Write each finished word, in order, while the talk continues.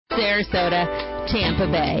Sarasota,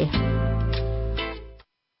 Tampa Bay.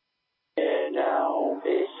 And now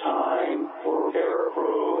it's time for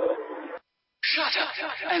Paraprobe. Shut up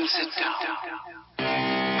and sit down.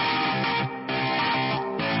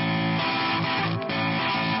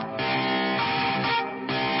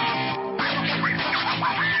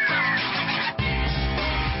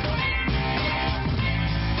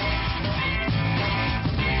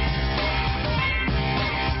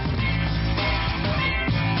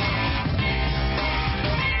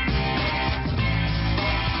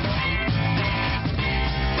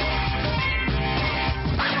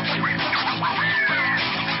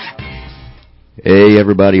 Hey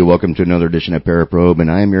everybody, welcome to another edition of Paraprobe,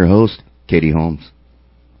 and I am your host, Katie Holmes.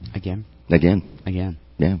 Again.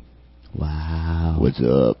 Yeah. Wow. What's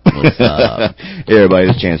up? What's up? Hey everybody,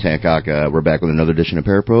 this is Chance Hancock. We're back with another edition of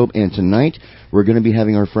Paraprobe, and tonight we're going to be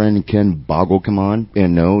having our friend Ken Boggle come on.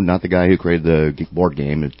 And no, not the guy who created the board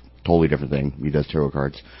game. It's a totally different thing. He does tarot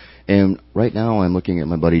cards. And right now I'm looking at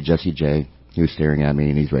my buddy Jesse J, who's staring at me,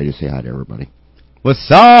 and he's ready to say hi to everybody.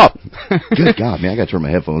 What's up? Good God, man, I got to turn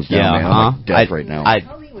my headphones down, man. I'm like deaf right now.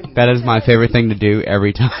 That is my favorite thing to do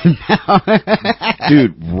every time now.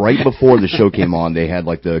 Dude, right before the show came on, they had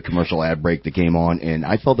like the commercial ad break that came on, and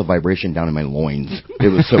I felt the vibration down in my loins. It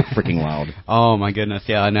was so freaking loud. Oh my goodness,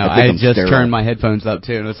 yeah, I know. I I just turned my headphones up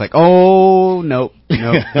too, and it's like, oh, nope.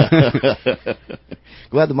 Glad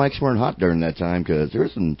the mics weren't hot during that time, because there were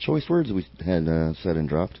some choice words that we had said and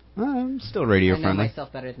dropped. I'm still radio friendly. I know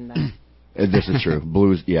myself better than that. This is true.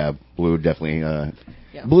 Blue definitely.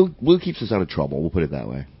 Yeah. Blue keeps us out of trouble. We'll put it that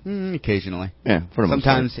way. Occasionally. Yeah, for the most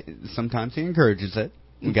part. Sometimes he encourages it.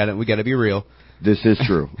 We got to be real. This is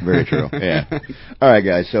true. Very true. Yeah. All right,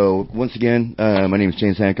 guys. So once again, my name is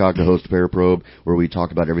James Hancock, the host of Paraprobe, where we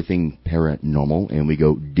talk about everything paranormal, and we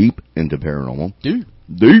go deep into paranormal. Deep.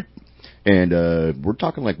 And we're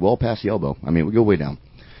talking like well past the elbow. I mean, we go way down.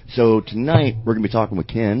 So tonight, we're going to be talking with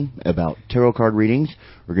Ken about tarot card readings.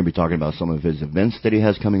 We're going to be talking about some of his events that he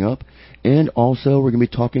has coming up. And also, we're going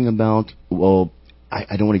to be talking about, well,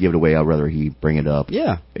 I don't want to give it away. I'd rather he bring it up.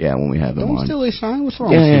 Yeah. Yeah, when we have him on. Don't steal his shine. What's wrong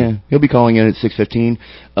with you? Yeah. He'll be calling in at 6:15.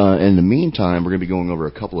 In the meantime, we're going to be going over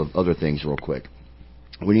a couple of other things real quick.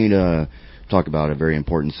 We need to talk about a very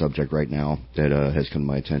important subject right now that has come to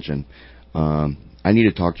my attention. I need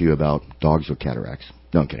to talk to you about dogs with cataracts.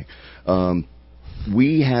 No, I'm kidding.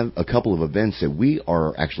 We have a couple of events that we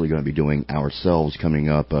are actually going to be doing ourselves coming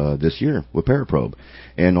up this year with Paraprobe.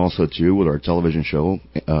 And also, too, with our television show,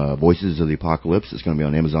 Voices of the Apocalypse. It's going to be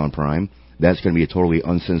on Amazon Prime. That's going to be a totally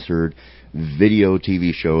uncensored video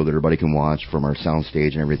TV show that everybody can watch from our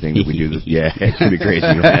soundstage and everything that we do. Yeah, it's going to be crazy,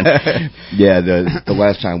 man. Yeah, the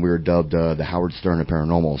last time we were dubbed the Howard Stern of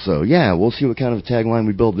Paranormal. So, yeah, we'll see what kind of tagline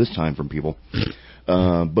we build this time from people.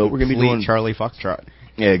 But we're going to be doing Charlie Foxtrot.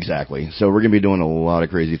 Yeah, exactly. So we're going to be doing a lot of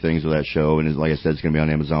crazy things with that show, and like I said, it's going to be on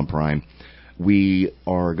Amazon Prime. We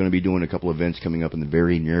are going to be doing a couple events coming up in the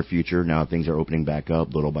very near future. Now things are opening back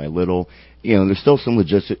up little by little. You know, there's still some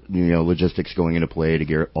logistics going into play to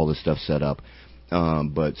get all this stuff set up.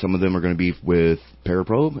 But some of them are going to be with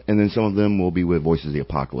Paraprobe, and then some of them will be with Voices of the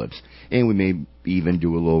Apocalypse. And we may even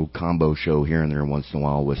do a little combo show here and there once in a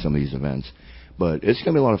while with some of these events. But it's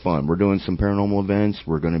going to be a lot of fun. We're doing some paranormal events.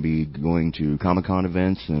 We're going to be going to Comic-Con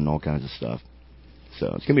events and all kinds of stuff. So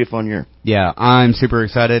it's going to be a fun year. Yeah, I'm super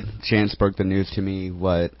excited. Chance broke the news to me,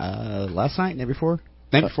 last night, night before?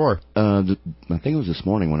 Night before. I think it was this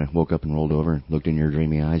morning when I woke up and rolled over and looked in your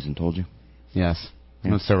dreamy eyes and told you. Yes.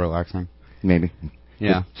 Yeah. It was so relaxing. Maybe.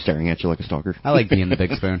 Yeah. Just staring at you like a stalker. I like being the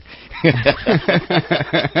big spoon.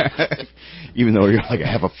 Even though you're like a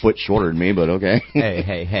half a foot shorter than me, but okay.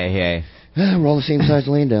 Hey. We're all the same size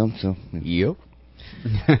laying down, so. Yep.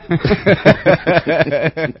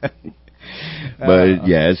 But,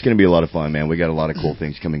 yeah, it's going to be a lot of fun, man. We got a lot of cool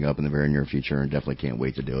things coming up in the very near future and definitely can't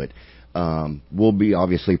wait to do it. We'll be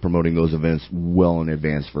obviously promoting those events well in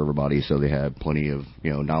advance for everybody so they have plenty of,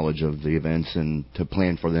 knowledge of the events and to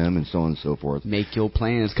plan for them and so on and so forth. Make your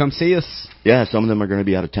plans. Come see us. Yeah, some of them are going to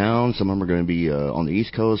be out of town. Some of them are going to be on the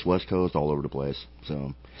East Coast, West Coast, all over the place.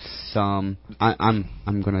 So, I'm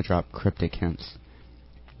going to drop cryptic hints.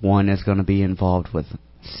 One is going to be involved with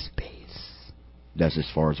space. That's as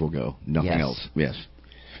far as we'll go. Nothing else. Yes.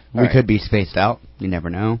 We could be spaced out. You never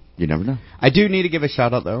know. You never know. I do need to give a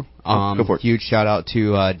shout out though. Go for it. Huge shout out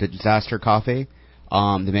to Disaster Coffee.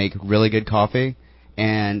 They make really good coffee,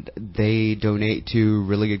 and they donate to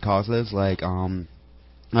really good causes like one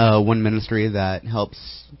ministry that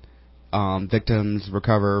helps victims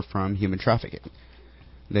recover from human trafficking.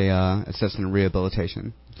 They assist in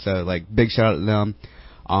rehabilitation. So, big shout out to them.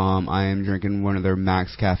 I am drinking one of their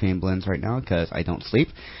max caffeine blends right now because I don't sleep,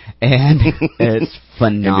 and it's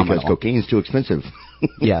phenomenal. And because cocaine's too expensive.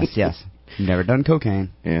 Yes. Never done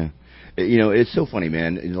cocaine. Yeah. You know, it's so funny,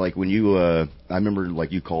 man. Like when you, I remember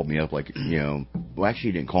like you called me up, like, you know, well, actually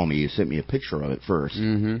you didn't call me. You sent me a picture of it first.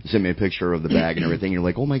 Mm-hmm. You sent me a picture of the bag and everything. You're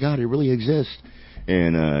like, oh my God, it really exists.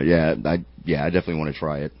 And, I definitely want to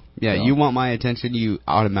try it. Yeah, so. You want my attention, you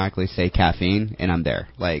automatically say caffeine, and I'm there.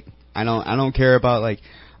 Like, I don't care about, like,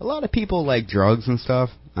 a lot of people like drugs and stuff.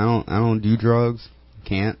 I don't do drugs.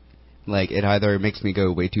 Can't. Like, it either makes me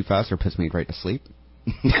go way too fast or puts me right to sleep.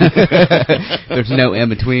 There's no in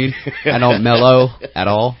between. I don't mellow at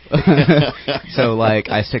all. So, like,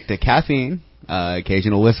 I stick to caffeine,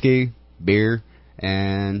 occasional whiskey, beer,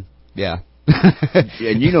 and, yeah.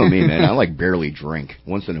 And you know me, man. I like barely drink.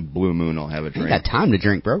 Once in a blue moon, I'll have a drink. You got time to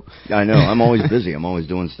drink, bro. I know. I'm always busy. I'm always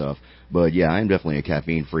doing stuff. But yeah, I'm definitely a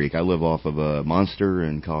caffeine freak. I live off of a Monster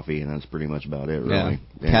and coffee, and that's pretty much about it, really.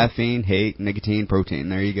 Yeah. Caffeine, hate, nicotine, protein.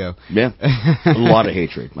 There you go. Yeah. A lot of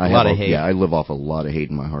hatred. A lot of hate. Yeah, I live off a lot of hate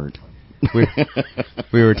in my heart.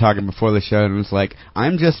 We were talking before the show, and it was like,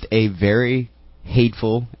 I'm just a very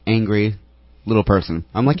hateful, angry little person.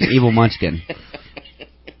 I'm like an evil munchkin.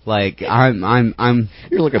 Like, I'm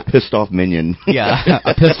You're like a pissed off minion. Yeah,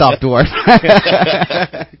 a pissed off dwarf.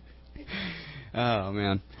 Oh,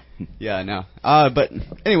 man. Yeah, no. But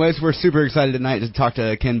anyways, we're super excited tonight to talk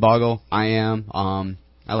to Ken Boggle. I am.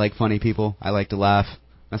 I like funny people. I like to laugh.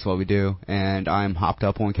 That's what we do. And I'm hopped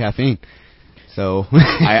up on caffeine. So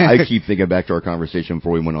I keep thinking back to our conversation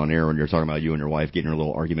before we went on air when you were talking about you and your wife getting in a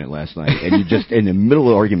little argument last night, and you just in the middle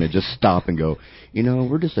of the argument just stop and go, you know,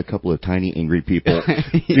 we're just a couple of tiny angry people.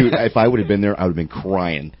 Dude, if I would have been there, I would have been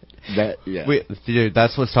crying. Dude,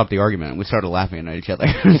 that's what stopped the argument. We started laughing at each other.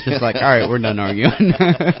 It's just like, all right, we're done arguing.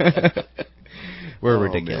 We're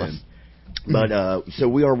ridiculous. Man. But so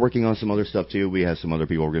we are working on some other stuff too. We have some other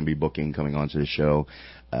people we're going to be booking coming onto the show.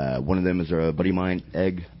 One of them is a buddy of mine,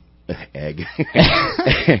 Ed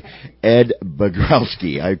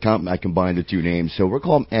Bagrowski. I combined the two names, so we're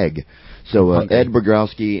calling him Egg. So Ed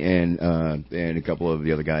Bagrowski and a couple of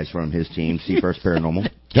the other guys from his team, See First Paranormal.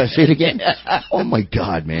 Did I say it again? Oh my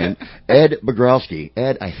God, man! Ed Bagrowski.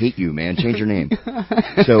 Ed, I hate you, man. Change your name.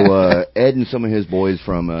 So Ed and some of his boys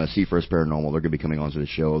from See First Paranormal, they're going to be coming onto the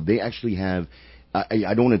show. They actually have.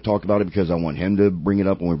 I don't want to talk about it because I want him to bring it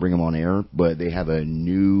up when we bring him on air. But they have a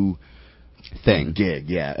new gig,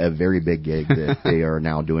 yeah, a very big gig that they are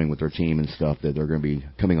now doing with their team and stuff that they're going to be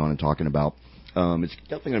coming on and talking about. It's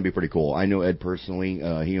definitely going to be pretty cool. I know Ed personally.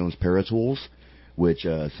 He owns Paratools, which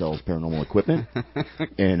sells paranormal equipment,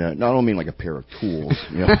 and no, I don't mean like a pair of tools,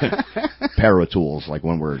 you know, Paratools, like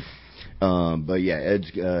one word. But yeah, Ed's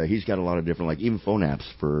he's got a lot of different, like even phone apps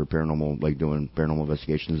for paranormal, like doing paranormal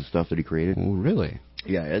investigations and stuff that he created. Oh, really?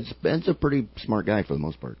 Yeah, Ed's a pretty smart guy for the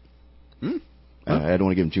most part. I don't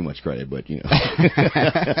want to give him too much credit, but you know.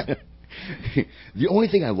 The only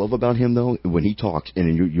thing I love about him, though, when he talks,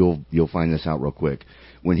 and you'll find this out real quick,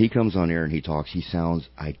 when he comes on air and he talks, he sounds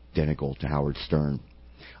identical to Howard Stern.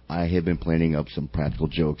 I have been planning up some practical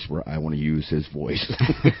jokes where I want to use his voice.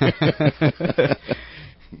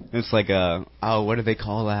 It's like what do they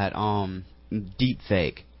call that? Deep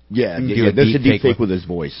fake. Yeah, there's a deep fake with his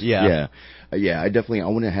voice. Yeah. I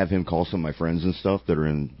want to have him call some of my friends and stuff that are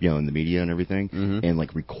in the media and everything, and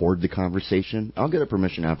like record the conversation. I'll get a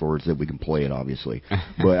permission afterwards that we can play it, obviously,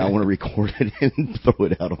 but I want to record it and throw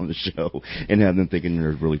it out on the show and have them thinking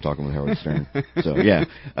they're really talking with Howard Stern. So yeah,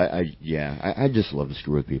 I just love to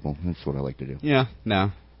screw with people. That's what I like to do. Yeah,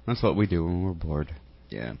 no, that's what we do when we're bored.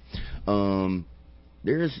 Yeah.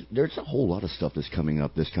 There's a whole lot of stuff that's coming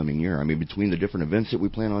up this coming year. I mean, between the different events that we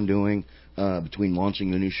plan on doing, between launching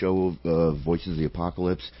the new show of Voices of the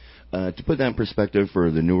Apocalypse. To put that in perspective for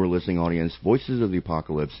the newer listening audience, Voices of the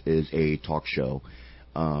Apocalypse is a talk show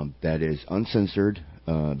that is uncensored,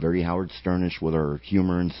 very Howard Sternish with our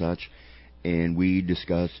humor and such, and we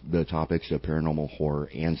discuss the topics of paranormal, horror,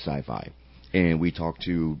 and sci-fi. And we talk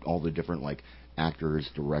to all the different, like, actors,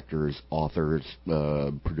 directors, authors,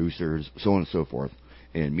 producers, so on and so forth,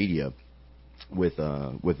 and media with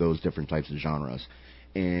those different types of genres.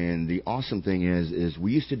 And the awesome thing is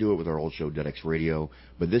we used to do it with our old show, Dead X Radio,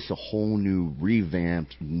 but this is a whole new,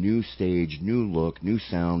 revamped, new stage, new look, new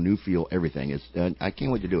sound, new feel, everything. I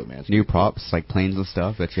can't wait to do it, man. It's new props, like planes and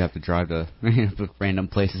stuff that you have to drive to random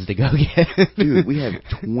places to go get. Dude, we have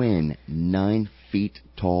twin 9 feet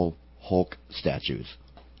tall Hulk statues.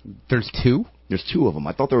 There's two? There's two of them.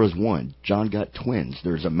 I thought there was one. John got twins.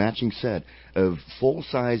 There's a matching set of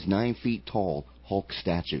full-size, 9 feet tall Hulk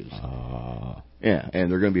statues. Yeah, and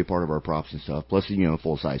they're going to be a part of our props and stuff. Plus,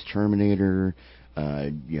 full-size Terminator,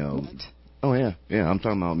 You know. Oh yeah, yeah. I'm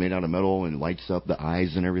talking about made out of metal and lights up the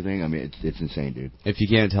eyes and everything. I mean, it's insane, dude. If you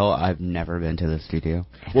can't tell, I've never been to the studio.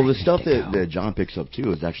 Well, the stuff that John picks up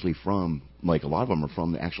too is actually from, like, a lot of them are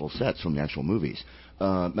from the actual sets from the actual movies.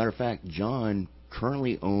 Matter of fact, John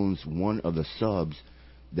currently owns one of the subs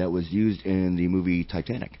that was used in the movie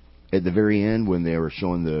Titanic. At the very end, when they were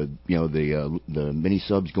showing the mini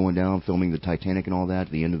subs going down, filming the Titanic and all that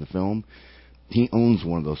at the end of the film, he owns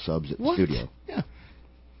one of those subs at the studio. Yeah,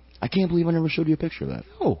 I can't believe I never showed you a picture of that.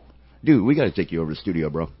 Oh, dude, we got to take you over to the studio,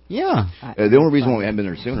 bro. Yeah. The only reason why we haven't been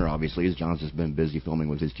there sooner, obviously, is John's just been busy filming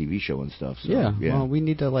with his TV show and stuff. So, yeah. Well, we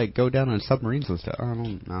need to like go down on submarines and stuff.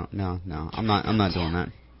 No. I'm not doing that.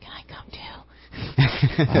 Can I come too?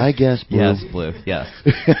 I guess, Blue. Yes, Blue. Yes.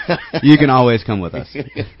 You can always come with us.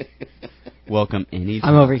 Welcome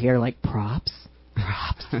anytime. I'm over here like props.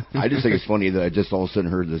 I just think it's funny that I just all of a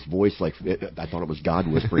sudden heard this voice like I thought it was God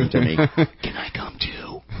whispering to me. Can I come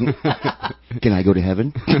too? Can I go to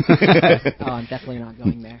heaven? Oh, I'm definitely not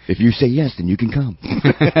going there. If you say yes, then you can come.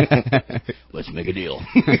 Let's make a deal.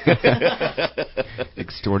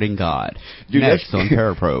 Extorting God. Dude, next on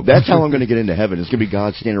Paraprobe. That's how I'm going to get into heaven. It's going to be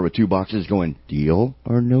God standing there with two boxes going, deal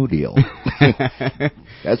or no deal.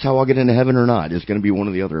 That's how I'll get into heaven or not. It's going to be one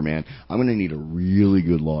or the other, man. I'm going to need a really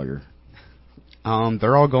good lawyer.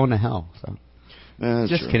 They're all going to hell. So.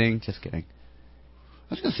 Just true. kidding. I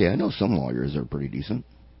was going to say, I know some lawyers are pretty decent.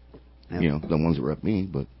 Yep. You know, the ones that rep me,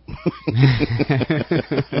 but...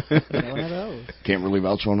 One of those. Can't really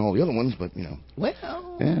vouch on all the other ones, but, you know.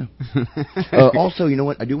 Well. Yeah. Also, you know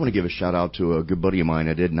what? I do want to give a shout-out to a good buddy of mine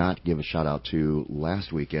I did not give a shout-out to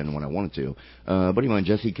last weekend when I wanted to. A buddy of mine,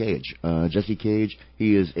 Jesse Cage. Jesse Cage,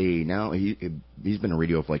 he is he's been in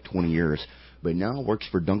radio for like 20 years, but now works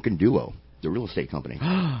for Duncan Duo, the real estate company.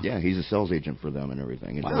 Yeah, he's a sales agent for them and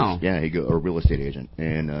everything. And wow. Yeah, a real estate agent.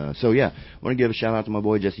 And so, yeah, I want to give a shout-out to my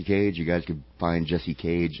boy, Jesse Cage. You guys can find Jesse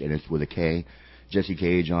Cage, and it's with a K. Jesse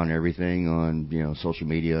Cage on everything on, you know, social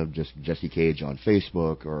media, just Jesse Cage on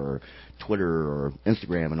Facebook or Twitter or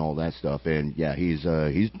Instagram and all that stuff. And, yeah, he's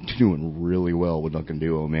doing really well with Duncan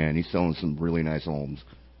Duo, man. He's selling some really nice homes.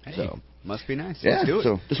 Hey, so must be nice. Yeah, Let's do it.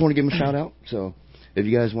 So just want to give him a shout-out. So if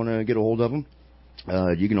you guys want to get a hold of him,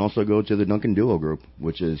 you can also go to the Duncan Duo group,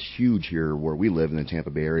 which is huge here where we live in the Tampa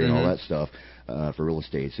Bay area and all that stuff for real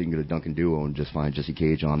estate. So you can go to Duncan Duo and just find Jesse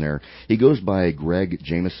Cage on there. He goes by Greg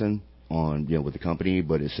Jameson on, you know, with the company,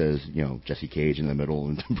 but it says, you know, Jesse Cage in the middle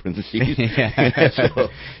in parentheses.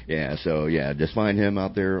 So just find him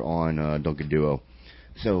out there on Duncan Duo.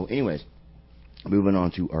 So anyways, moving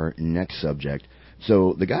on to our next subject.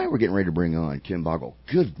 So the guy we're getting ready to bring on, Kim Boggle.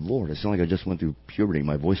 Good Lord, I sound like I just went through puberty.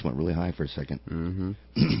 My voice went really high for a second. Mm-hmm.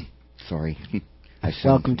 Sorry.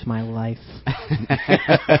 Welcome to my life.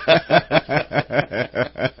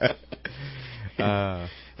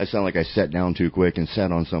 I sound like I sat down too quick and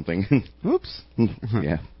sat on something. Oops.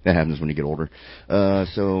 Yeah, that happens when you get older. All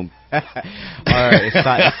right.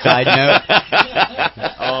 Side note.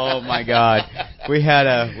 Oh my God, we had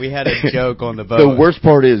a joke on the boat. The worst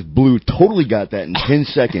part is Blue totally got that in 10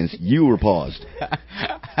 seconds. You were paused.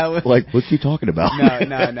 Like, what's he talking about?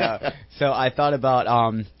 No. So I thought about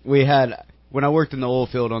when I worked in the oil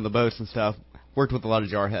field on the boats and stuff, worked with a lot of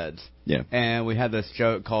jarheads. Yeah. And we had this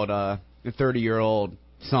joke called the 30-year-old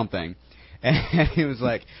something. And he was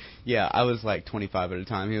like, yeah, I was like 25 at the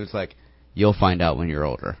time. He was like, you'll find out when you're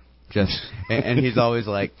older. And he's always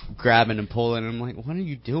like grabbing and pulling. And I'm like, what are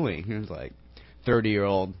you doing? He was like,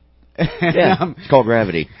 30-year-old. Yeah, it's called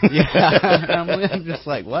gravity. Yeah. I'm just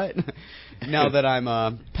like, what? Now that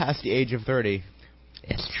I'm past the age of 30.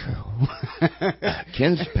 It's true.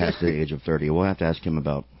 Ken's past the age of 30. We'll have to ask him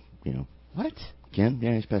about, you know. What? Ken?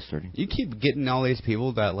 Yeah, he's past 30. You keep getting all these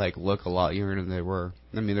people that, like, look a lot younger than they were.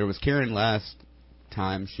 I mean, there was Karen last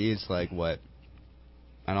time. She's, like, what?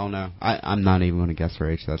 I don't know. I'm not even going to guess her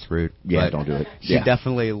age. That's rude. Yeah, but don't do it. She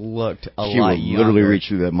definitely looked a lot younger. She will literally reach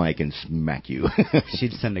through that mic and smack you.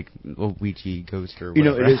 She'd send a Ouija ghost or whatever. You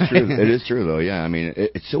know, it is true. It is true, though. Yeah, I mean,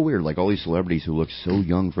 it's so weird. Like, all these celebrities who look so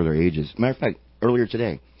young for their ages. Matter of fact, earlier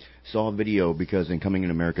today, saw a video because in Coming to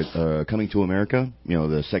America, you know,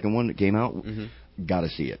 the second one that came out, got to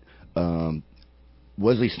see it.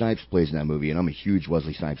 Wesley Snipes plays in that movie, and I'm a huge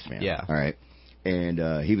Wesley Snipes fan. Yeah. All right. And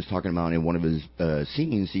he was talking about in one of his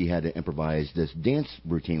scenes, he had to improvise this dance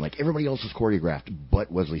routine. Like, everybody else was choreographed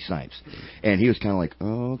but Wesley Snipes. And he was kind of like,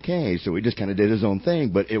 okay. So he just kind of did his own thing,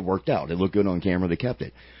 but it worked out. It looked good on camera. They kept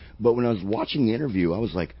it. But when I was watching the interview, I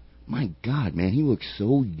was like, my God, man, he looks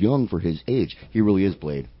so young for his age. He really is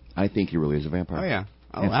Blade. I think he really is a vampire. Oh, yeah.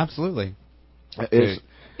 Oh, absolutely.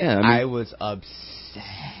 Yeah, I was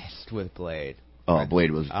obsessed with Blade. Oh, Blade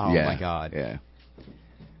was... Oh, yeah, my God. Yeah.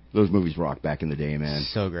 Those movies rocked back in the day, man.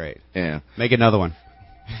 So great. Yeah. Make another one.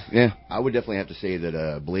 Yeah, I would definitely have to say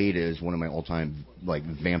that Blade is one of my all-time like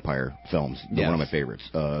vampire films. Yes. One of my favorites.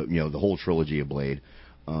 The whole trilogy of Blade,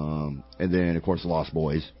 and then of course Lost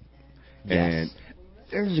Boys. Yes. And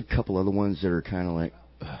there's a couple other ones that are kind of like.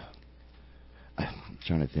 I'm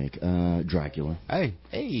trying to think. Dracula.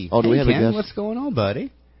 Hey. Oh, do we have a Ken, guest? what's going on,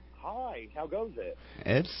 buddy? Hi, how goes it?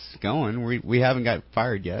 It's going. We haven't got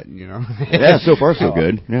fired yet, you know. Yeah, so far so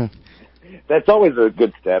good. Yeah. That's always a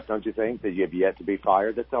good step, don't you think? That you have yet to be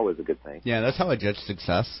fired. That's always a good thing. Yeah, that's how I judge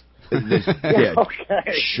success. Yeah.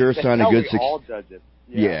 Okay. Sure That's sign of how good we success. all judge it.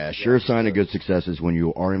 Yeah, sure sign of good success is when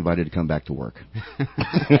you are invited to come back to work.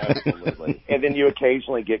 Absolutely. And then you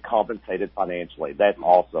occasionally get compensated financially. That's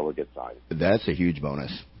also a good sign. That's a huge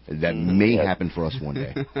bonus. That may happen for us one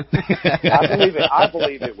day. I believe it. I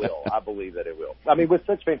believe it will. I believe that it will. I mean, with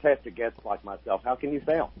such fantastic guests like myself, how can you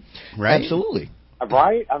fail? Right? Absolutely.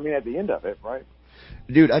 Right? I mean, at the end of it, right?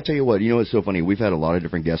 Dude, I tell you what, it's so funny. We've had a lot of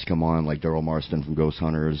different guests come on, like Daryl Marston from Ghost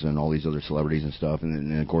Hunters and all these other celebrities and stuff.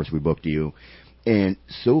 And then, of course, we booked you. And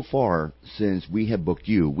so far, since we have booked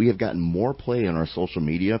you, we have gotten more play on our social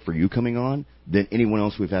media for you coming on than anyone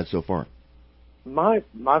else we've had so far. My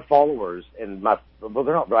followers and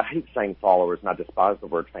they're not. I hate saying followers, and I despise the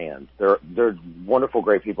word fans. They're wonderful,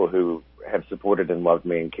 great people who have supported and loved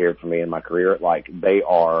me and cared for me in my career. Like, they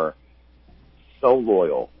are so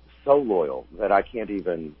loyal that I can't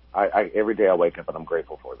even. I every day I wake up and I'm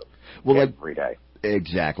grateful for them. Well, every day.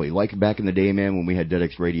 Exactly. Like back in the day, man, when we had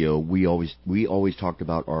DeadX Radio, we always talked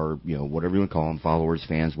about our, whatever you want to call them, followers,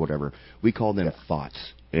 fans, whatever. We called them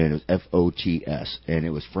FOTS, and it was F-O-T-S, and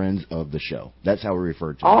it was friends of the show. That's how we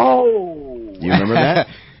referred to them. Oh! You remember that?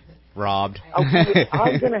 Robbed. Okay,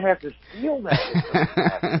 I'm going to have to steal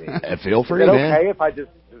that. Feel free, Is it man. okay if I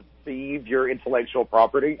just thieve your intellectual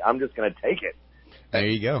property? I'm just going to take it. There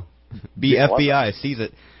you go. Be FBI, seize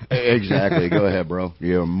it. Exactly. Go ahead, bro.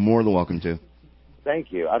 You're more than welcome to.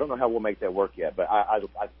 Thank you. I don't know how we'll make that work yet, but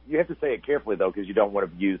you have to say it carefully, though, because you don't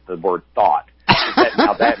want to use the word thought.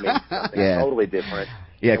 Now that means something totally different.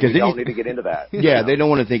 Yeah, because we don't need to get into that. Yeah, they don't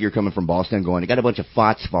want to think you're coming from Boston going, I got a bunch of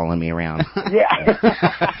FOTS following me around. Yeah.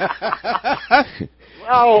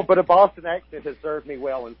 Oh, but a Boston accent has served me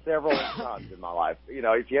well in several times in my life.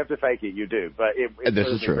 If you have to fake it, you do. But it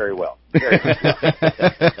serves me very well. Very well.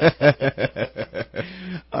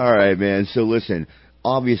 All right, man. So listen,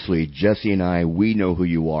 obviously, Jesse and I, we know who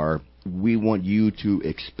you are. We want you to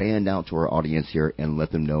expand out to our audience here and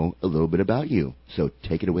let them know a little bit about you. So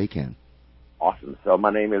take it away, Ken. Awesome. So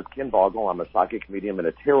my name is Ken Boggle. I'm a psychic medium and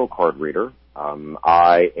a tarot card reader.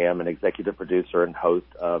 I am an executive producer and host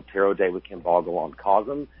of Tarot Day with Ken Boggle on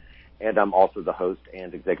Cosm, and I'm also the host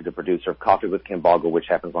and executive producer of Coffee with Ken Boggle, which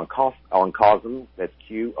happens on Cosm. That's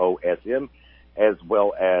QOSM, as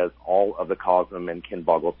well as all of the Cosm and Ken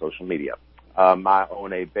Boggle social media. I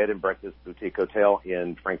own a bed and breakfast boutique hotel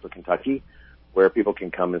in Frankfort, Kentucky, where people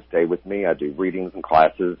can come and stay with me. I do readings and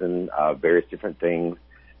classes and various different things.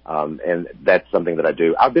 And that's something that I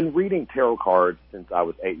do. I've been reading tarot cards since I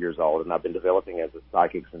was 8 years old, and I've been developing as a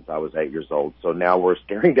psychic since I was 8 years old. So now we're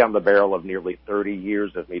staring down the barrel of nearly 30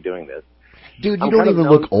 years of me doing this. Dude, you don't even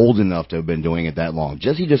look old enough to have been doing it that long.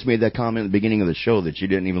 Jesse just made that comment at the beginning of the show that you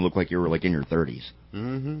didn't even look like you were like in your 30s.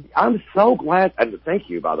 Mm-hmm. I'm so glad, and thank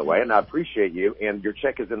you, by the way, and I appreciate you, and your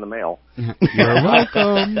check is in the mail. You're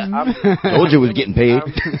welcome. Told you it was getting paid.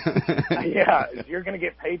 Yeah, you're going to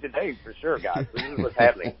get paid today for sure, guys. This is what's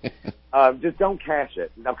happening. Just don't cash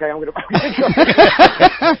it, okay? I'm going to.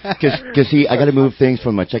 Because see, I got to move things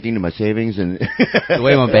from my checking to my savings, and the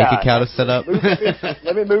way my bank account is set up.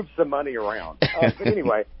 Let me move some money around. But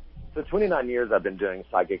anyway, so 29 years I've been doing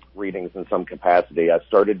psychic readings in some capacity. I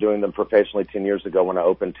started doing them professionally 10 years ago when I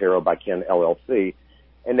opened Tarot by Ken LLC,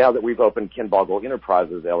 and now that we've opened Ken Boggle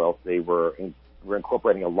Enterprises LLC, we're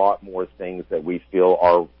incorporating a lot more things that we feel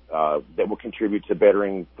are that will contribute to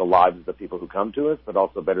bettering the lives of the people who come to us, but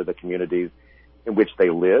also better the communities in which they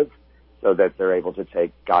live, so that they're able to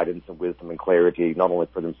take guidance and wisdom and clarity, not only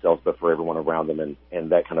for themselves, but for everyone around them,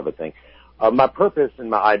 and that kind of a thing. My purpose and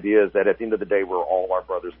my idea is that at the end of the day, we're all our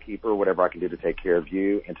brother's keeper. Whatever I can do to take care of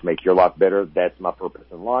you and to make your life better, that's my purpose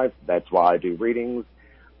in life. That's why I do readings.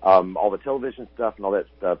 All the television stuff and all that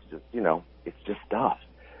stuff, just, it's just stuff.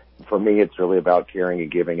 For me, it's really about caring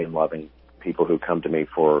and giving and loving people who come to me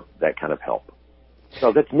for that kind of help.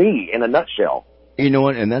 So that's me in a nutshell. You know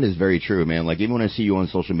what? And that is very true, man. Like, even when I see you on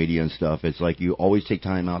social media and stuff, it's like you always take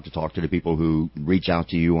time out to talk to the people who reach out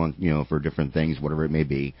to you on, for different things, whatever it may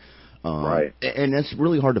be. Right. And that's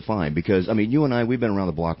really hard to find because, I mean, you and I, we've been around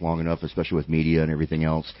the block long enough, especially with media and everything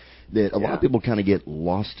else, that a lot of people kind of get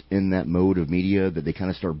lost in that mode of media, that they kind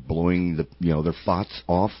of start blowing their thoughts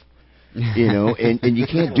off. And you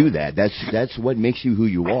can't do that. That's what makes you who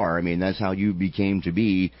you are. I mean, that's how you became to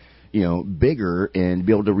be, bigger and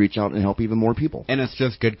be able to reach out and help even more people. And it's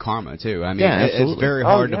just good karma, too. I mean, Yeah, it's very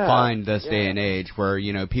hard to yeah. find this day and age where,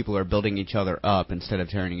 people are building each other up instead of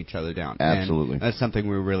tearing each other down. Absolutely. And that's something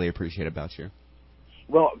we really appreciate about you.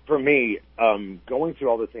 Well, for me, going through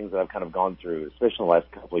all the things that I've kind of gone through, especially in the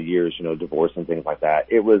last couple of years, divorce and things like that,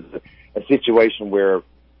 it was a situation where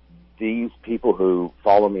these people who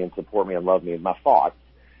follow me and support me and love me and my thoughts,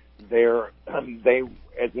 they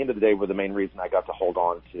at the end of the day were the main reason I got to hold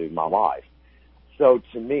on to my life. So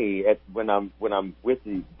to me, when I'm with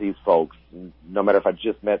these folks, no matter if I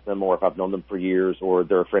just met them or if I've known them for years or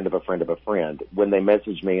they're a friend of a friend of a friend, when they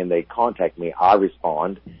message me and they contact me, I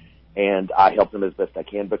respond and I help them as best I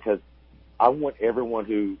can because I want everyone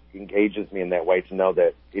who engages me in that way to know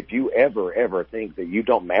that if you ever think that you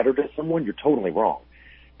don't matter to someone, you're totally wrong.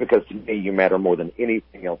 Because to me, you matter more than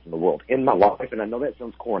anything else in the world. In my life, and I know that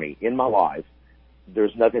sounds corny, in my life,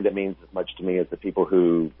 there's nothing that means as much to me as the people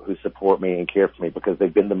who support me and care for me because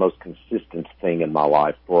they've been the most consistent thing in my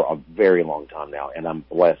life for a very long time now, and I'm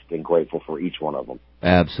blessed and grateful for each one of them.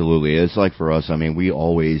 Absolutely. It's like for us, I mean, we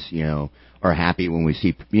always, are happy when we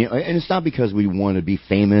see, and it's not because we want to be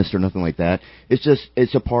famous or nothing like that. It's just,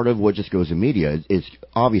 it's a part of what just goes in media. It's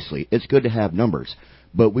obviously, it's good to have numbers.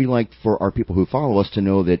 But we like for our people who follow us to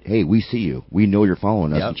know that, hey, we see you. We know you're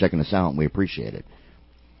following us and checking us out, and we appreciate it.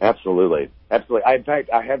 Absolutely. In fact,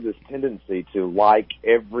 I have this tendency to like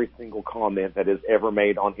every single comment that is ever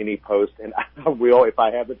made on any post, and I will, if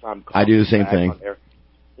I have the time. I do the same thing. And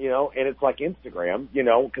it's like Instagram,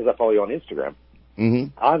 because I follow you on Instagram. Mm-hmm.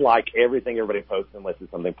 I like everything everybody posts unless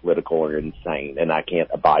it's something political or insane, and I can't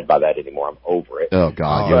abide by that anymore. I'm over it. Oh,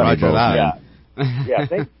 God. Roger that. Yeah,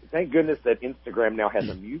 thank goodness that Instagram now has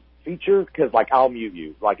a mute feature because, I'll mute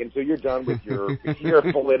you. Until you're done with your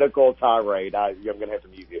political tirade, I'm going to have to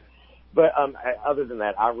mute you. But other than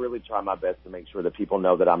that, I really try my best to make sure that people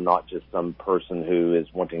know that I'm not just some person who is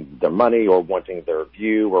wanting their money or wanting their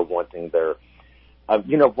view or wanting their,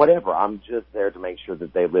 whatever. I'm just there to make sure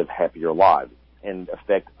that they live happier lives and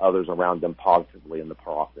affect others around them positively in the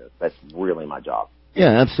process. That's really my job.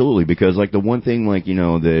 Yeah, absolutely. Because the one thing, when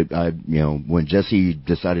Jesse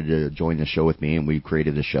decided to join the show with me and we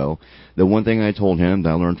created the show, the one thing I told him that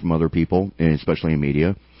I learned from other people, and especially in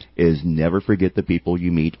media, is never forget the people you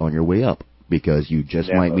meet on your way up because you just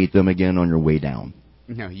might meet them again on your way down.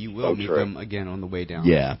 No, you will meet them again on the way down.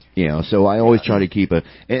 Yeah, so I always try to keep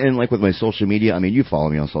and like with my social media, I mean, you follow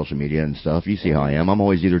me on social media and stuff. You see how I am. I'm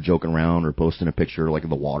always either joking around or posting a picture of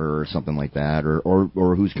the water or something like that,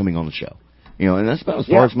 or who's coming on the show. And that's about as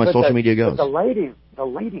far as my social media goes. But the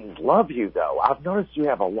ladies love you, though. I've noticed you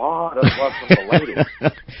have a lot of love from the ladies.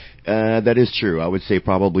 That is true. I would say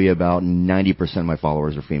probably about 90% of my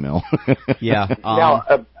followers are female. Yeah. Now,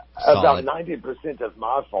 about 90% of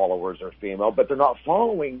my followers are female, but they're not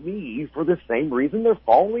following me for the same reason they're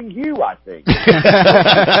following you, I think.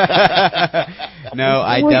 No,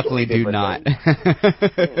 I definitely do not.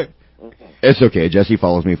 It's okay. Jesse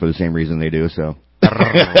follows me for the same reason they do, so.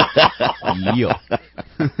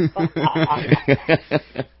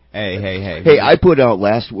 Hey, I put out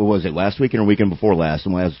last weekend or weekend before last,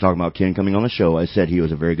 and when I was talking about Ken coming on the show, I said he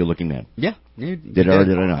was a very good-looking man. Yeah. Did I or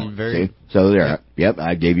did I not? See? So there. Yep,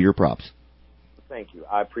 I gave you your props. Thank you.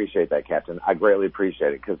 I appreciate that, Captain. I greatly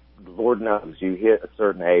appreciate it, because Lord knows you hit a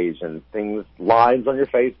certain age, and lines on your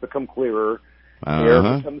face become clearer.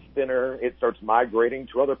 Hair becomes thinner. It starts migrating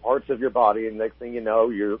to other parts of your body, and next thing you know,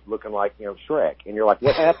 you're looking like Shrek, and you're like,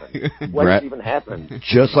 "What happened? What even happened?"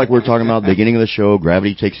 Just like we're talking about at the beginning of the show,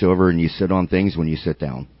 gravity takes over, and you sit on things when you sit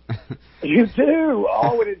down. You do.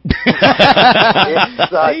 Oh,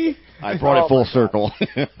 I brought it full circle.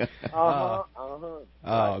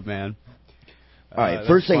 Oh man. All right,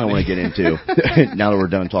 first thing I want to get into, now that we're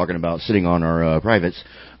done talking about sitting on our privates,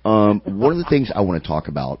 one of the things I want to talk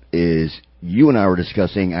about is you and I were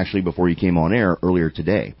discussing, actually before you came on air earlier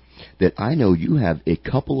today, that I know you have a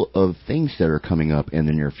couple of things that are coming up in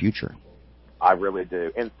the near future. I really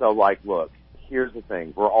do. And so, look, here's the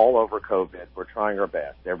thing. We're all over COVID. We're trying our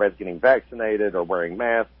best. Everybody's getting vaccinated or wearing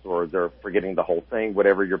masks, or they're forgetting the whole thing.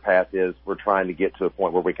 Whatever your path is, we're trying to get to a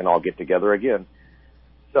point where we can all get together again.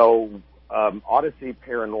 So Odyssey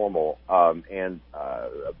Paranormal and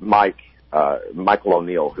Michael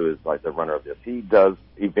O'Neill, who is the runner of this, he does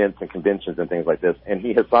events and conventions and things like this, and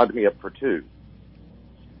he has signed me up for 2.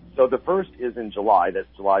 So the first is in July. That's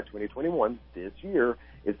July 2021. This year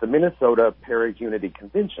is the Minnesota Para-Unity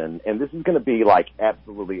Convention, and this is going to be like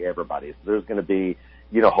absolutely everybody. So there's going to be,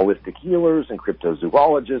 holistic healers and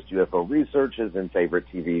cryptozoologists, UFO researchers, and favorite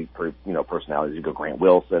TV, personalities. You go Grant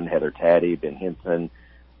Wilson, Heather Taddy, Ben Henson,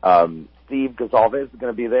 Steve Gonzalez is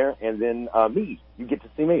going to be there, and then me. You get to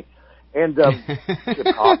see me. And Chip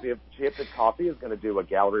Coffey is going to do a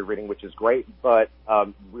gallery reading, which is great. But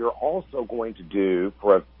we're also going to do,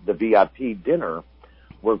 for the VIP dinner,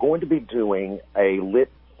 we're going to be doing a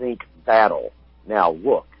lip sync battle. Now,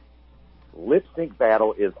 look, lip sync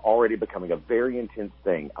battle is already becoming a very intense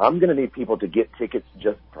thing. I'm going to need people to get tickets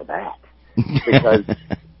just for that. Because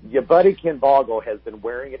your buddy Ken Boggle has been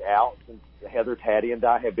wearing it out since Heather Taddy and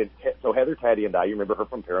I have been. So Heather Taddy and I, you remember her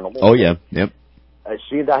from Paranormal? Oh, yeah. Yep.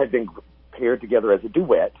 She and I had been paired together as a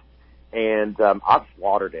duet, and I've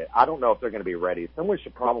slaughtered it. I don't know if they're going to be ready. Someone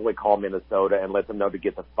should probably call Minnesota and let them know to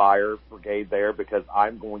get the fire brigade there, because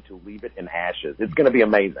I'm going to leave it in ashes. It's going to be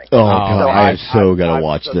amazing. Oh, God, I so got to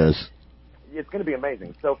watch this. It's going to be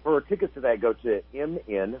amazing. So for tickets to that, go to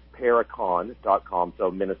mnparacon.com,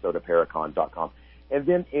 so minnesotaparacon.com. And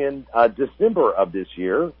then in December of this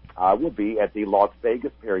year, I will be at the Las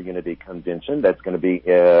Vegas Para-Unity Convention. That's going to be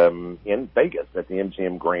in Vegas at the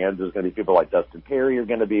MGM Grand. There's going to be people like Dustin Perry are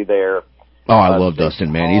going to be there. Oh, I love Dustin,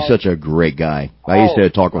 man. He's such a great guy. I used to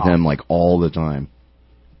talk with him like all the time.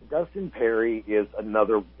 Dustin Perry is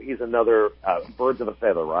another birds of a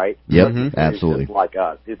feather, right? Yep, absolutely. Just like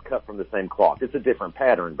us. It's cut from the same cloth. It's a different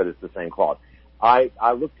pattern, but it's the same cloth. I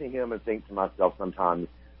look to him and think to myself sometimes,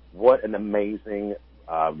 what an amazing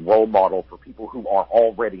role model for people who are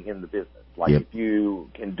already in the business. Like, if you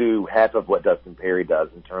can do half of what Dustin Perry does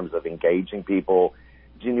in terms of engaging people,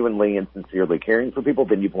 genuinely and sincerely caring for people,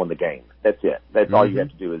 then you've won the game. That's it. That's all you have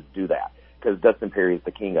to do is do that, because Dustin Perry is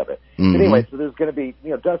the king of it. But anyway, so there's going to be,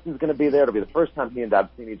 Dustin's going to be there. It'll be the first time he and I have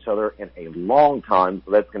seen each other in a long time,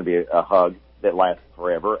 so that's going to be a hug that lasts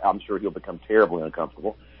forever. I'm sure he'll become terribly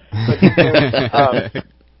uncomfortable. But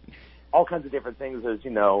all kinds of different things. As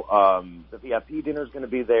the VIP dinner is going to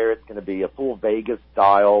be there. It's going to be a full Vegas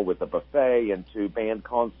style with a buffet and 2 band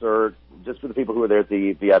concerts, just for the people who are there at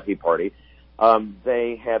the VIP party.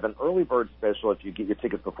 They have an early bird special. If you get your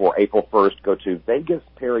tickets before April 1st, go to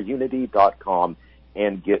vegasparunity.com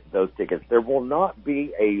and get those tickets. There will not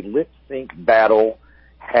be a lip sync battle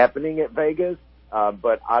happening at Vegas,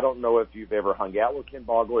 but I don't know if you've ever hung out with Ken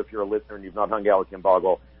Boggle. If you're a listener and you've not hung out with Ken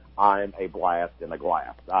Boggle, I'm a blast in a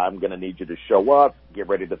glass. I'm going to need you to show up, get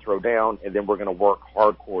ready to throw down, and then we're going to work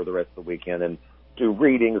hardcore the rest of the weekend and do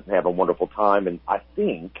readings and have a wonderful time. And I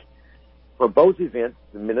think for both events,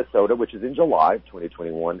 in Minnesota, which is in July of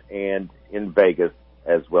 2021, and in Vegas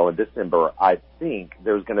as well in December, I think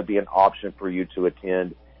there's going to be an option for you to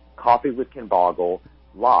attend Coffee with Ken Boggle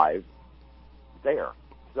live there.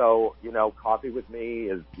 So, Coffee with Me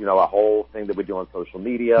is, a whole thing that we do on social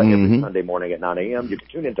media every Sunday morning at 9 a.m. You can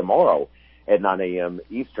tune in tomorrow at 9 a.m.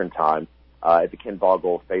 Eastern Time at the Ken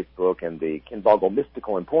Boggle Facebook and the Ken Boggle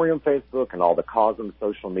Mystical Emporium Facebook and all the Cosm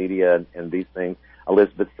social media and these things.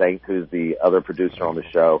 Elizabeth Saint, who's the other producer on the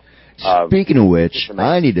show. Speaking of which,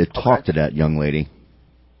 I need to talk to that young lady.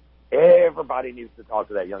 Everybody needs to talk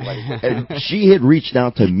to that young lady. And she had reached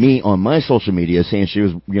out to me on my social media saying she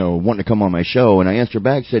was, wanting to come on my show, and I answered her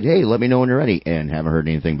back, said, "Hey, let me know when you're ready," and haven't heard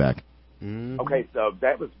anything back. Okay, so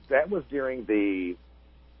that was during the,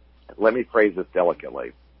 let me phrase this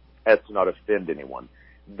delicately, as to not offend anyone.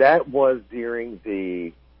 That was during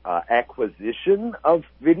the acquisition of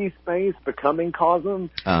VidiSpace becoming Cosm.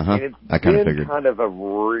 And it's been kind of a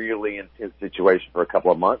really intense situation for a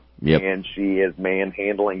couple of months. Yep. And she is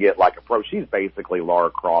manhandling it like a pro. She's basically Lara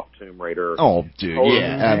Croft, Tomb Raider. Oh, dude,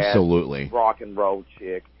 yeah, absolutely. Rock and roll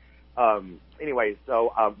chick. Anyway,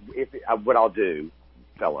 so what I'll do,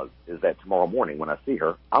 fellas, is that tomorrow morning when I see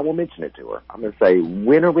her, I will mention it to her. I'm going to say,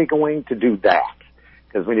 when are we going to do that?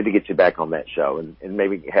 Because we need to get you back on that show and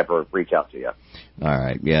maybe have her reach out to you. All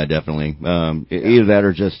right. Yeah, definitely. Either that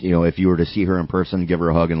or just, if you were to see her in person, give her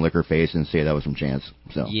a hug and lick her face and say that was some chance.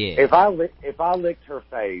 So yeah. If I licked her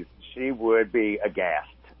face, she would be aghast.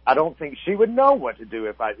 I don't think she would know what to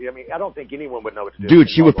do I don't think anyone would know what to do. Dude,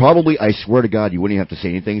 she would probably, I swear to God, you wouldn't have to say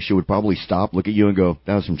anything. She would probably stop, look at you and go,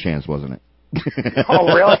 that was some chance, wasn't it?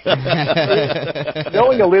 Oh, really?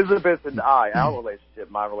 Knowing Elizabeth and my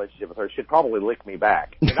relationship with her, she'd probably lick me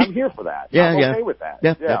back. And I'm here for that. I'm okay with that.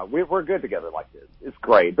 Yeah. We're good together like this. It's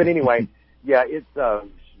great. But anyway,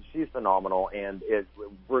 she's phenomenal, and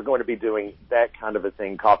we're going to be doing that kind of a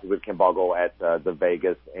thing, Coffee with Ken Boggle, at the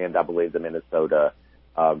Vegas and I believe the Minnesota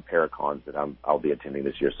Paracons that I'll be attending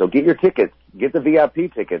this year. So get your tickets. Get the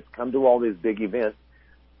VIP tickets. Come to all these big events.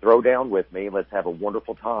 throw down with me. Let's have a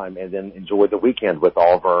wonderful time and then enjoy the weekend with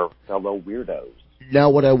all of our fellow weirdos. Now,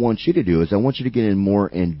 what I want you to do is I want you to get in more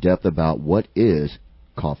in depth about what is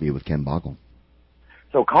Coffee with Ken Boggle.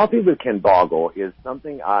 So Coffee with Ken Boggle is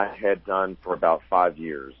something I had done for about 5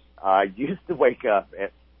 years. I used to wake up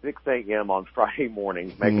at 6 a.m. on Friday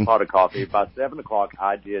mornings, make a pot of coffee. By 7 o'clock,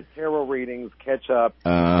 I did tarot readings, catch up,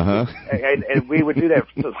 and we would do that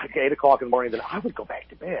until like 8 o'clock in the morning. Then I would go back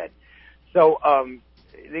to bed. So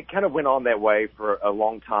it kind of went on that way for a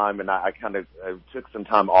long time, and I kind of took some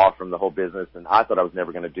time off from the whole business, and I thought I was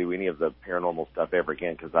never going to do any of the paranormal stuff ever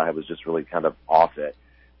again because I was just really kind of off it.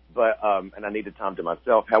 But and I needed time to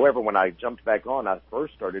myself. However, when I jumped back on, I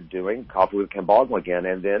first started doing Coffee with Ken Boggle again,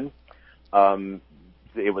 and then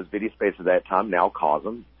it was Biddy Space at that time, now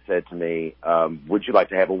Cosm, said to me, would you like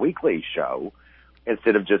to have a weekly show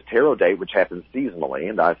instead of just Tarot Date, which happens seasonally?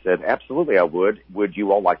 And I said, absolutely, I would. Would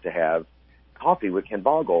you all like to have Coffee with Ken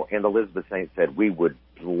Boggle? And Elizabeth Saint said, we would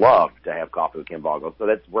love to have Coffee with Ken Boggle. So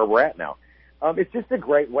that's where we're at now. It's just a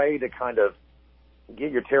great way to kind of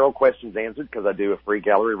get your tarot questions answered because I do a free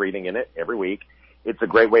gallery reading in it every week. It's a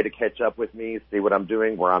great way to catch up with me, see what I'm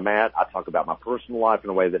doing, where I'm at. I talk about my personal life in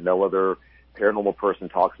a way that no other paranormal person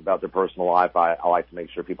talks about their personal life. I like to make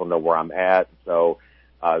sure people know where I'm at so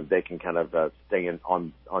they can kind of stay in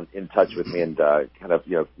touch with me and kind of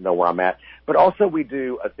know where I'm at. But also we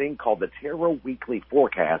do a thing called the Tarot Weekly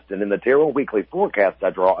Forecast, and in the Tarot Weekly Forecast, I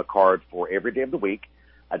draw a card for every day of the week.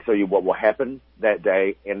 I tell you what will happen that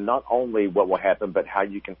day, and not only what will happen, but how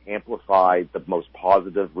you can amplify the most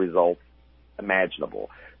positive results imaginable.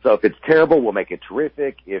 So if it's terrible, we'll make it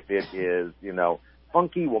terrific. If it is,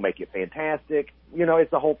 funky, we'll make it fantastic.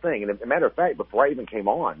 It's the whole thing. And as a matter of fact, before I even came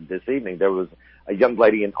on this evening, there was a young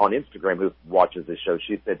lady on Instagram who watches this show.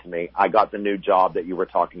 She said to me, I got the new job that you were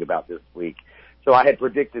talking about this week. So I had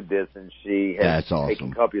predicted this, and she had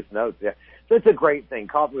taken copious notes. Yeah. So it's a great thing.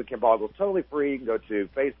 Coffee with Ken Boggle is totally free. You can go to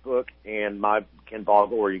Facebook and my Ken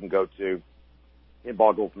Boggle, or you can go to Ken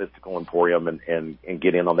Boggle's Mystical Emporium and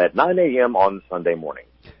get in on that 9 a.m. on Sunday morning.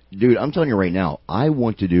 Dude, I'm telling you right now, I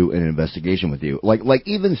want to do an investigation with you. Like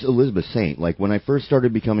even Elizabeth Saint, like when I first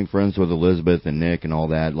started becoming friends with Elizabeth and Nick and all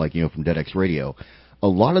that, from Dead X Radio, a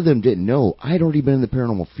lot of them didn't know I'd already been in the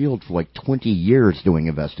paranormal field for 20 years doing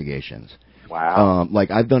investigations. Wow.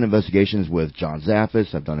 I've done investigations with John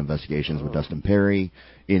Zaffis, I've done investigations with Dustin Perry,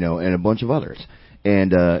 and a bunch of others.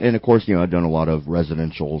 And of course, I've done a lot of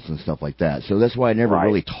residentials and stuff like that. So that's why I never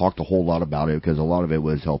really talked a whole lot about it, because a lot of it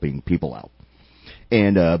was helping people out.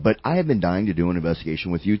 And but I have been dying to do an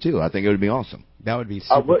investigation with you too. I think it would be awesome. That would be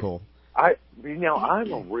super cool. I'm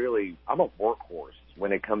a workhorse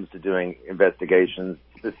when it comes to doing investigations.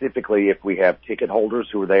 Specifically, if we have ticket holders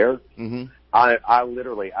who are there,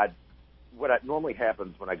 what normally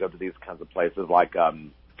happens when I go to these kinds of places,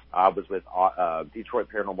 I was with Detroit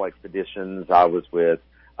Paranormal Expeditions, I was with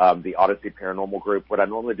the Odyssey Paranormal Group. What I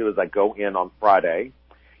normally do is I go in on Friday,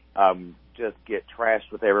 just get trashed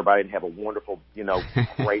with everybody and have a wonderful,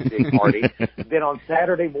 great big party. Then on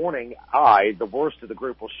Saturday morning, the worst of the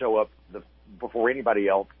group, will show up before anybody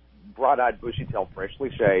else, bright-eyed, bushy-tailed, freshly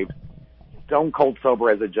shaved, stone cold sober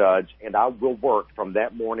as a judge, and I will work from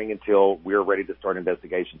that morning until we're ready to start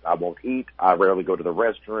investigations. I won't eat. I rarely go to the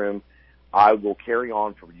restroom. I will carry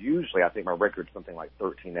on for usually, I think my record's something like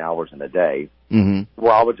 13 hours in a day,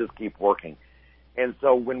 where I would just keep working. And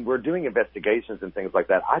so when we're doing investigations and things like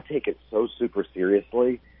that, I take it so super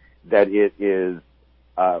seriously that it is,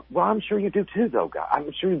 I'm sure you do too, though, guys.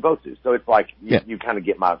 I'm sure you both do. So it's you kind of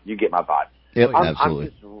get my vibe. Yep,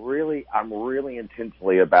 absolutely. I'm really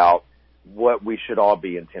intensely about what we should all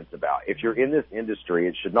be intense about. If you're in this industry,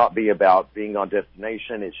 it should not be about being on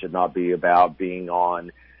Destination. It should not be about being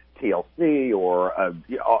on TLC or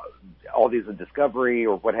all these in Discovery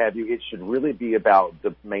or what have you. It should really be about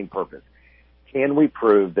the main purpose. Can we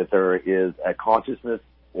prove that there is a consciousness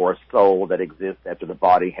or a soul that exists after the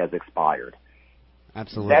body has expired?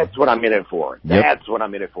 Absolutely. That's what I'm in it for. Yep. That's what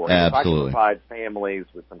I'm in it for. Absolutely. If I can provide families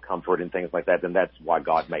with some comfort and things like that, then that's why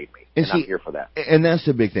God made me. And I'm here for that. And that's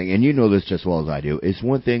the big thing. And you know this just as well as I do. It's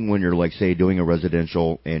one thing when you're, say, doing a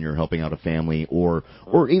residential and you're helping out a family, or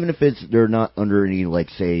even if they're not under any,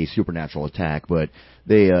 say, supernatural attack, but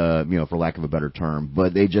they, for lack of a better term,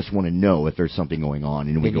 but they just want to know if there's something going on,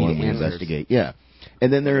 and we go and we investigate. Yeah.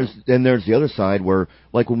 And then there's the other side where,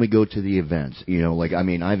 when we go to the events,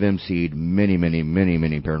 I've emceed many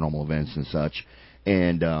paranormal events and such,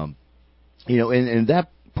 and and that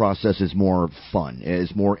process is more fun.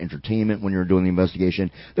 It's more entertainment when you're doing the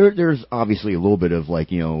investigation. There's obviously a little bit of like,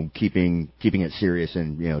 keeping it serious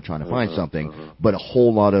and, trying to find something, but a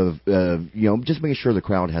whole lot of, just making sure the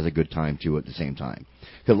crowd has a good time too at the same time.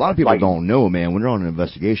 Because a lot of people don't know, man, when you're on an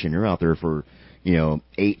investigation, you're out there for,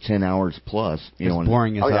 8-10 hours plus. It's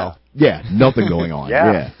boring as hell. Yeah, nothing going on.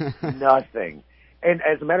 Yeah. Nothing. And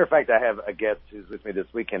as a matter of fact, I have a guest who's with me this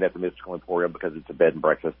weekend at the Mystical Emporium because it's a bed and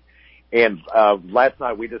breakfast. And last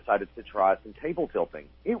night we decided to try some table tilting.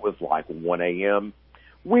 It was like 1 a.m.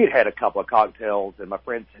 We'd had a couple of cocktails, and my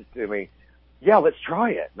friend said to me, yeah, let's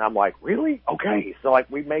try it. And I'm like, really? Okay. So,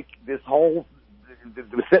 we make this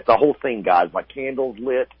we set the whole thing, guys, like candles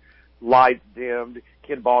lit, lights dimmed,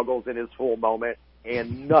 Ken Boggles in his full moment,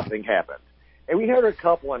 and nothing happened. And we heard a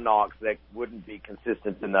couple of knocks that wouldn't be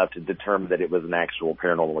consistent enough to determine that it was an actual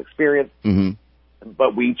paranormal experience. Mm-hmm.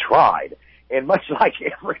 But we tried. And much like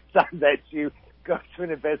every time that you go to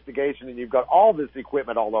an investigation and you've got all this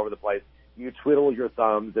equipment all over the place, you twiddle your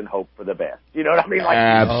thumbs and hope for the best. You know what I mean?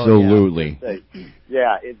 Absolutely.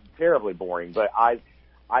 Yeah, it's terribly boring. But I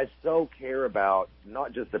so care about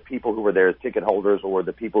not just the people who were there as ticket holders or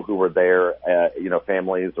the people who were there,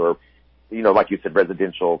 families or, like you said,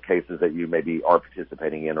 residential cases that you maybe are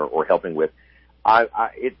participating in or helping with.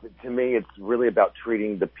 To me, it's really about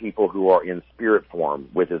treating the people who are in spirit form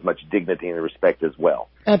with as much dignity and respect as well.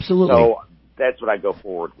 Absolutely. So that's what I go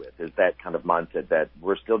forward with, is that kind of mindset that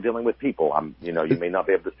we're still dealing with people. You may not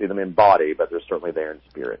be able to see them in body, but they're certainly there in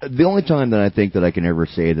spirit. The only time that I think that I can ever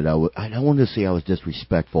say that I don't want to say I was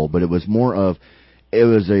disrespectful, but it was more of, it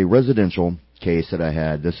was a residential case that I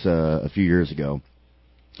had this a few years ago,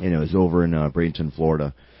 and it was over in Bradenton,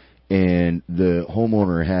 Florida. And the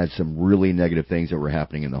homeowner had some really negative things that were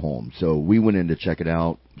happening in the home. So we went in to check it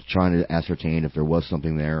out, trying to ascertain if there was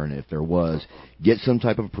something there, and if there was, get some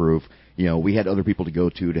type of proof. We had other people to go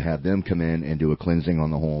to have them come in and do a cleansing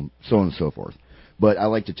on the home, so on and so forth. But I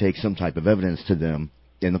like to take some type of evidence to them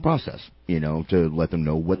in the process, to let them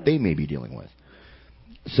know what they may be dealing with.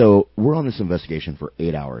 So we're on this investigation for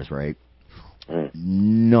 8 hours, right?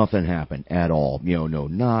 Nothing happened at all. No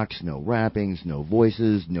knocks, no rappings, no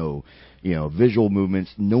voices, no, visual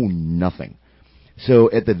movements, nothing.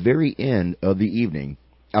 So at the very end of the evening,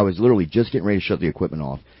 I was literally just getting ready to shut the equipment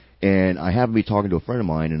off, and I happened to be talking to a friend of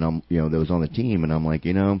mine, and that was on the team, and I'm like,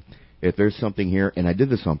 if there's something here, and I did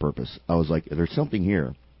this on purpose. I was like, if there's something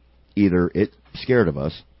here, either it's scared of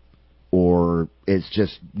us, or it's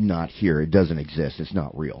just not here. It doesn't exist. It's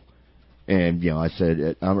not real. And, I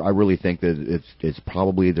said, I really think that it's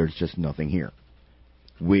probably there's just nothing here.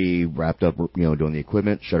 We wrapped up, doing the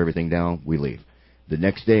equipment, shut everything down, we leave. The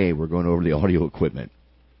next day, we're going over the audio equipment.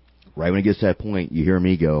 Right when it gets to that point, you hear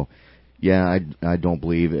me go, yeah, I don't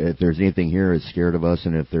believe if there's anything here, it's scared of us,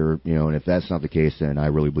 and if and if that's not the case, then I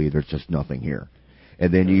really believe there's just nothing here.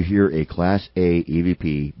 And then you hear a Class A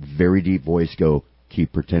EVP, very deep voice go,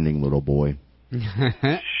 keep pretending, little boy.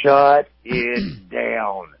 Shut it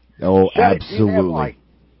down. Oh, absolutely.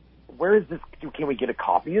 Where is this? Can we get a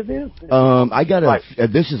copy of this? I got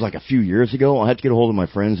this is like a few years ago. I'll have to get a hold of my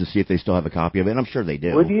friends to see if they still have a copy of it, and I'm sure they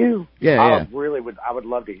do. Would you? Yeah, I would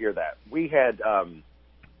love to hear that. We had,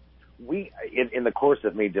 in the course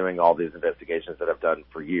of me doing all these investigations that I've done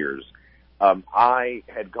for years, I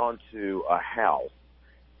had gone to a house.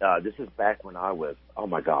 This is back when I was,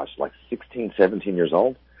 16, 17 years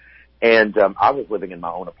old. And I was living in my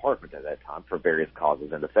own apartment at that time for various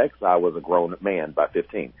causes and effects. I was a grown man by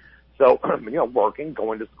 15. So, working,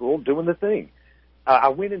 going to school, doing the thing. I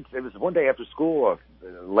went in, it was one day after school,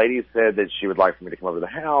 a lady said that she would like for me to come over to the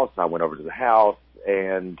house. I went over to the house,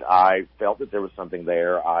 and I felt that there was something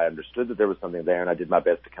there. I understood that there was something there, and I did my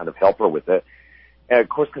best to kind of help her with it. And, of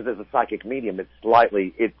course, because as a psychic medium, it's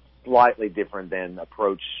slightly different than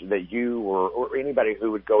approach that you or anybody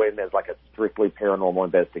who would go in as like a strictly paranormal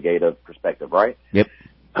investigative perspective, right? Yep.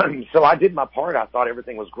 So I did my part. I thought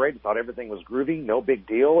everything was great. I thought everything was groovy. No big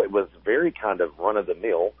deal. It was very kind of run of the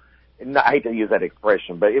mill. And I hate to use that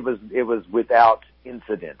expression, but it was without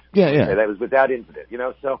incident. Yeah. Okay, that was without incident,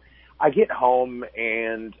 So I get home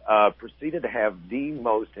and proceeded to have the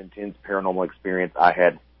most intense paranormal experience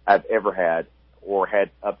I've ever had or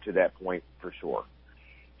had up to that point for sure.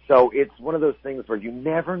 So it's one of those things where you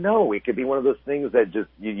never know. It could be one of those things that just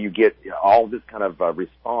you get all this kind of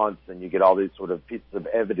response, and you get all these sort of pieces of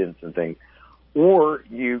evidence and things, or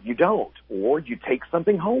you don't, or you take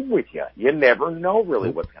something home with you. You never know really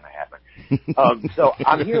what's going to happen. So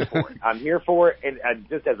I'm here for it. I'm here for it. And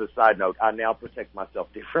just as a side note, I now protect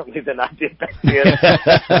myself differently than I did back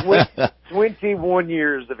then. 21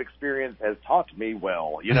 years of experience has taught me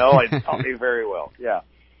well. It's taught me very well. Yeah.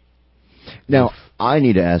 Now, I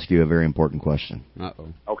need to ask you a very important question.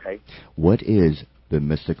 Uh-oh. Okay. What is the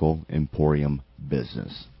Mystical Emporium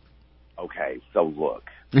business? Okay. So look,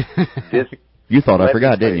 this. You thought I Let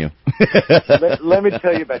forgot, me didn't you? let me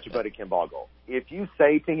tell you about your buddy Ken Boggle. If you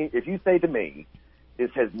say to me, this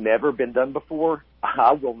has never been done before,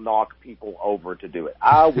 I will knock people over to do it.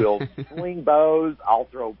 I will swing bows. I'll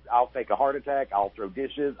fake a heart attack. I'll throw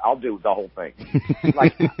dishes. I'll do the whole thing.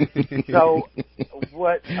 So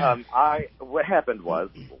what happened was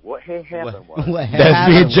That's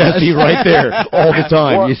me and Jesse right there all the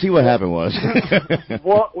time. You see what happened was.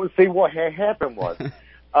 What happened was,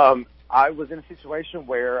 I was in a situation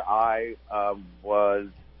where I was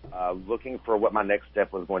looking for what my next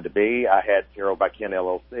step was going to be. I had Tarot by Ken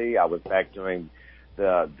LLC. I was back doing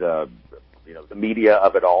the media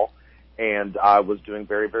of it all, and I was doing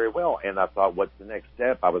very, very well. And I thought, what's the next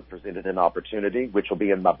step? I was presented an opportunity, which will be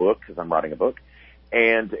in my book because I'm writing a book.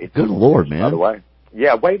 And it's good Lord, man! By the way,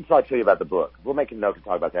 yeah. Wait until I tell you about the book. We'll make a note to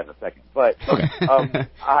talk about that in a second. But I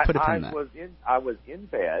was in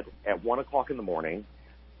bed at 1:00 in the morning.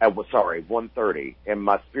 1:30, and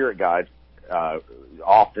my spirit guide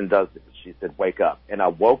often does this. She said, "Wake up," and I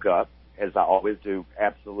woke up, as I always do,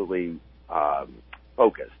 absolutely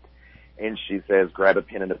focused. And she says, "Grab a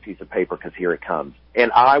pen and a piece of paper because here it comes."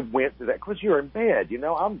 And I went through that because you're in bed.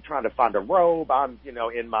 I'm trying to find a robe. I'm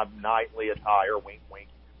in my nightly attire. Wink, wink.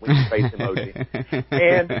 Face emoji.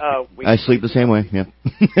 And I sleep the same way. Yeah.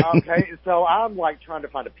 Okay, so I'm like trying to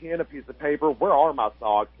find a pen, a piece of paper. Where are my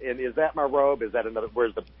socks? And is that my robe? Is that another?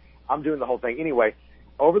 I'm doing the whole thing anyway.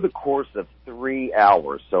 Over the course of 3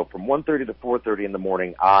 hours, so from 1:30 to 4:30 in the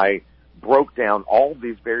morning, I broke down all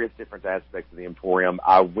these various different aspects of the Emporium.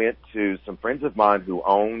 I went to some friends of mine who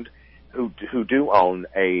do own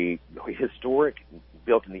a historic,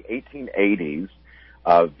 built in the 1880s.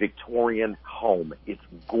 Victorian home. It's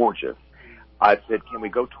gorgeous. I said, can we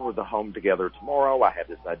go tour the home together tomorrow? I have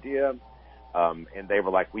this idea. And they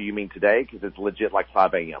were like, well, you mean today? Because it's legit like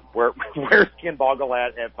 5 a.m. Where's Ken Boggle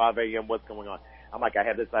at 5 a.m.? What's going on? I'm like, I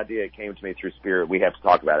have this idea. It came to me through spirit. We have to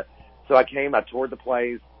talk about it. So I came. I toured the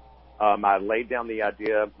place. I laid down the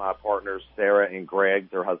idea. My partners, Sarah and Greg,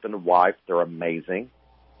 their husband and wife, they're amazing.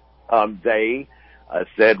 They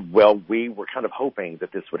said, well, we were kind of hoping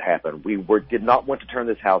that this would happen. We did not want to turn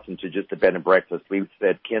this house into just a bed and breakfast. We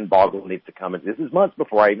said Ken Boggle needs to come in. This is months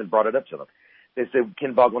before I even brought it up to them. They said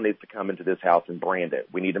Ken Boggle needs to come into this house and brand it.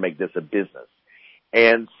 We need to make this a business.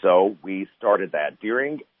 And so we started that.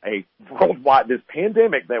 During a worldwide, this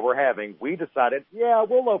pandemic that we're having, we decided, yeah,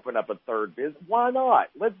 we'll open up a third business. Why not?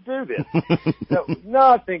 Let's do this. So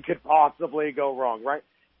nothing could possibly go wrong, right?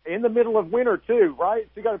 In the middle of winter, too, right?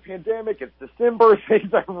 So you got a pandemic. It's December.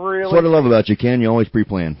 Things are really... That's what I love about you, Ken. You always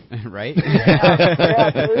pre-plan. Right?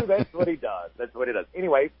 Yeah, dude, that's what he does.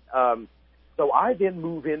 Anyway, so I then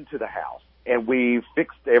move into the house, and we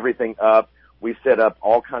fixed everything up. We set up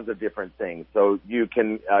all kinds of different things. So you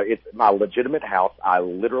can, it's my legitimate house. I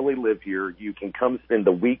literally live here. You can come spend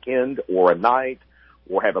the weekend or a night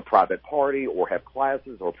or have a private party or have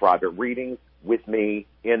classes or private readings with me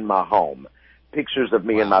in my home. Pictures of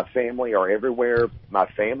me and my family are everywhere. My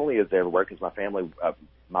family is everywhere because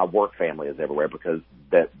my work family is everywhere because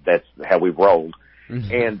that's how we rolled.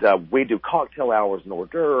 Mm-hmm. And we do cocktail hours and hors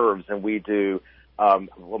d'oeuvres, and we do,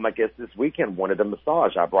 my guest this weekend wanted a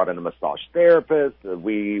massage. I brought in a massage therapist.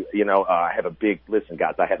 I have listen,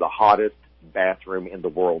 guys, I have the hottest bathroom in the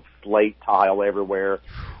world, slate tile everywhere,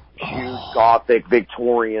 huge Gothic,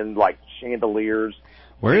 Victorian, like chandeliers.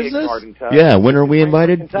 Where is this? Yeah, when are we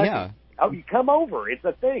invited? Kentucky. Yeah. Oh, you come over. It's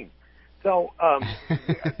a thing. So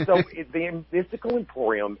the Mystical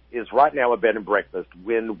Emporium is right now a bed and breakfast.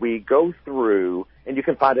 When we go through, and you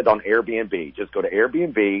can find it on Airbnb. Just go to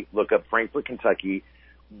Airbnb, look up Frankfort, Kentucky.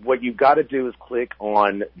 What you've got to do is click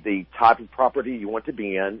on the type of property you want to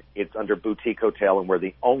be in. It's under Boutique Hotel, and we're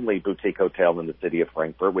the only boutique hotel in the city of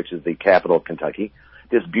Frankfort, which is the capital of Kentucky,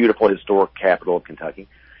 this beautiful historic capital of Kentucky.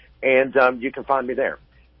 And you can find me there.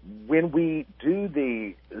 When we do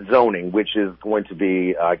the zoning, which is going to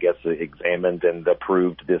be, I guess, examined and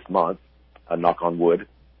approved this month, knock on wood,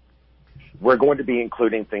 we're going to be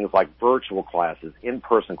including things like virtual classes,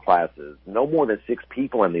 in-person classes, no more than 6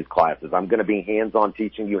 people in these classes. I'm going to be hands-on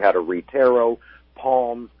teaching you how to read tarot,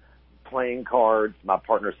 palms, playing cards. My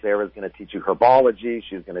partner Sarah is going to teach you herbology.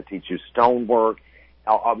 She's going to teach you stonework.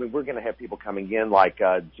 We're going to have people coming in like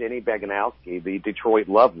Jenny Baganowski, the Detroit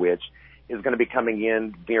Love Witch, is going to be coming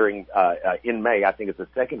in in May. I think it's the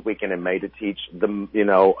second weekend in May to teach them,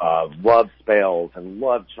 love spells and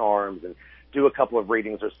love charms and do a couple of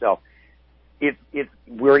readings herself.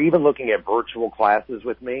 we're even looking at virtual classes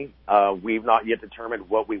with me. We've not yet determined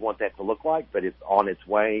what we want that to look like, but it's on its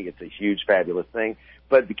way. It's a huge, fabulous thing.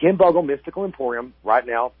 But the Ken Boggle Mystical Emporium, right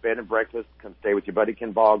now, bed and breakfast, come stay with your buddy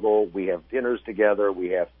Ken Boggle. We have dinners together. We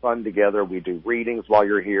have fun together. We do readings while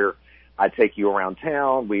you're here. I take you around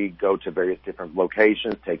town. We go to various different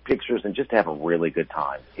locations, take pictures, and just have a really good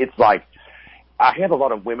time. It's like, I have a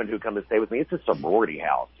lot of women who come to stay with me. It's a sorority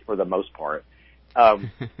house for the most part.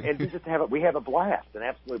 And we just we have a blast, an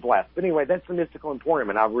absolute blast. But anyway, that's the Mystical Emporium,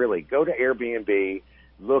 and I really go to Airbnb,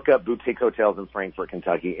 look up boutique hotels in Frankfort,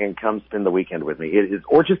 Kentucky, and come spend the weekend with me. It is,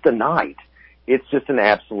 or just a night. It's just an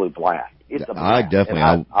absolute blast. It's a blast.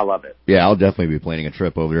 I love it. Yeah, I'll definitely be planning a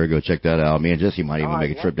trip over there. Go check that out. Me and Jesse might even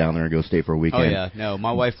make a trip down there and go stay for a weekend. Oh yeah, no,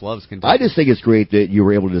 my wife loves Kentucky. I just think it's great that you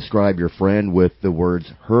were able to describe your friend with the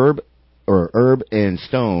words herb and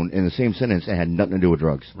stone in the same sentence and had nothing to do with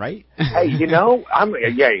drugs. Right? Hey, look, I'm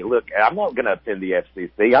not going to offend the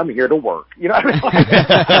FCC. I'm here to work. You know what I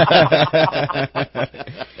mean?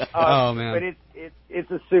 Oh, man. But it's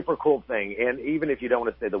a super cool thing. And even if you don't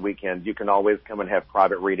want to stay the weekend, you can always come and have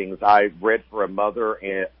private readings. I read for a mother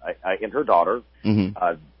and her daughter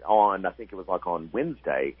on, I think it was like on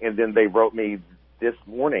Wednesday. And then they wrote me this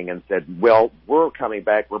morning and said, well, we're coming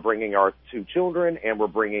back. We're bringing our 2 children and we're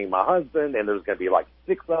bringing my husband, and there's going to be like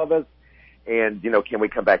 6 of us. And, can we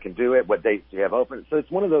come back and do it? What dates do you have open? So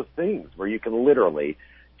it's one of those things where you can literally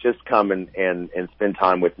just come and spend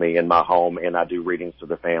time with me in my home, and I do readings for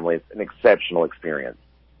the family. It's an exceptional experience.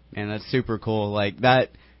 And that's super cool. Like that,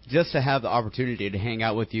 just to have the opportunity to hang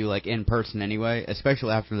out with you like in person anyway,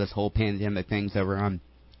 especially after this whole pandemic thing's over. I'm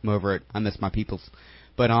over it. I miss my peoples.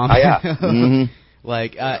 But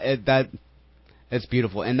like it's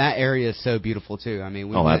beautiful, and that area is so beautiful too. I mean,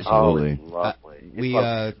 we absolutely. We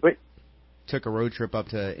took a road trip up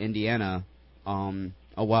to Indiana a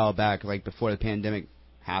while back, like before the pandemic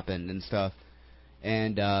happened and stuff,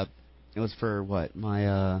 and it was for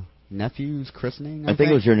my nephew's christening. I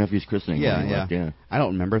think it was your nephew's christening. Yeah. I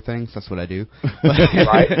don't remember things. That's what I do.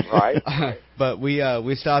 Right. But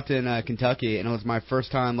we stopped in Kentucky, and it was my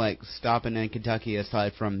first time like stopping in Kentucky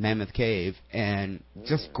aside from Mammoth Cave, and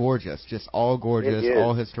just gorgeous, just all gorgeous,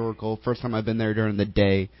 all historical. First time I've been there during the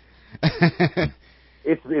day.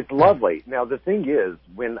 It's lovely. Now the thing is,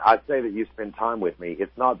 when I say that you spend time with me,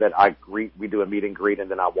 it's not that we do a meet and greet and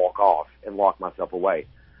then I walk off and lock myself away.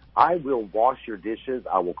 I will wash your dishes.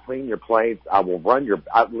 I will clean your plates. I will run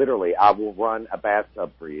I will run a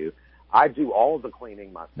bathtub for you. I do all of the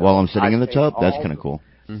cleaning myself. While I'm sitting in the tub? That's kind of cool.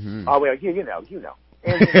 Mm-hmm. Oh, well, you know.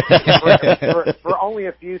 And for only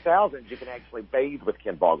a few thousand, you can actually bathe with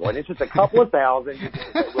Ken Boggle. And it's just a couple of thousand.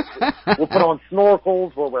 We'll put on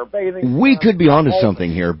snorkels. We'll wear bathing. We could be onto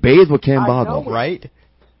something here. Bathe with Ken Boggle. Right?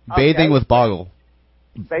 Bathing with Boggle.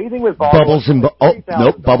 Bathing with Boggle.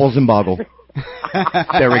 Bubbles and Boggle.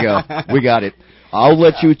 There we go. We got it. I'll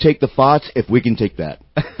let you take the thoughts if we can take that.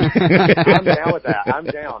 I'm down with that. I'm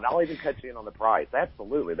down. I'll even cut you in on the price.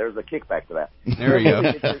 Absolutely. There's a kickback to that. There we go.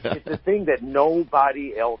 It's a thing that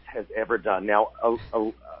nobody else has ever done. Now,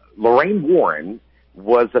 Lorraine Warren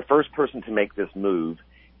was the first person to make this move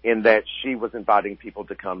in that she was inviting people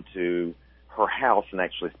to come to her house and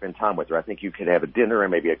actually spend time with her. I think you could have a dinner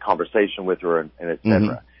and maybe a conversation with her and et cetera.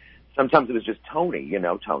 Mm-hmm. Sometimes it was just Tony,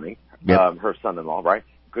 Tony, her son-in-law, right?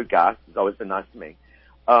 Good guy. He's always been nice to me.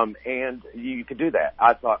 And you could do that.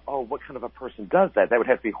 I thought, what kind of a person does that? That would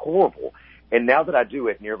have to be horrible. And now that I do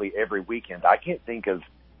it nearly every weekend, I can't think of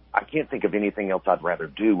anything else I'd rather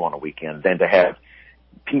do on a weekend than to have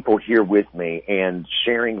people here with me and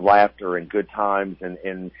sharing laughter and good times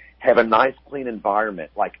and have a nice, clean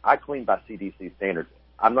environment. Like, I clean by CDC standards.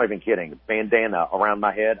 I'm not even kidding. Bandana around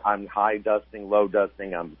my head. I'm high dusting, low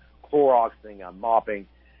dusting. I'm Cloroxing. I'm mopping.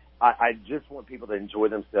 I just want people to enjoy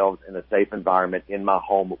themselves in a safe environment in my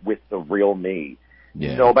home with the real me.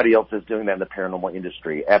 Yeah. Nobody else is doing that in the paranormal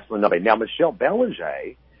industry. Absolutely nobody. Now, Michelle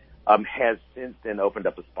Belanger has since then opened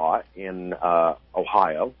up a spot in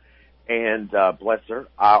Ohio. And bless her,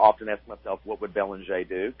 I often ask myself, what would Belanger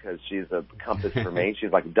do? Because she's a compass for me.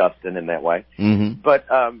 She's like Dustin in that way. Mm-hmm. But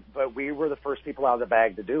we were the first people out of the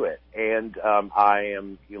bag to do it. And I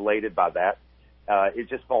am elated by that. It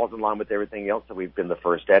just falls in line with everything else that we've been the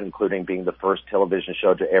first at, including being the first television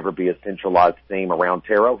show to ever be a centralized theme around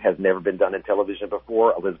tarot. Has never been done in television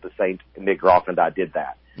before. Elizabeth Saint, Nick Groff, and I did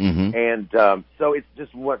that. Mm-hmm. And so it's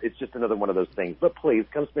just another one of those things. But please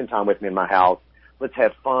come spend time with me in my house. Let's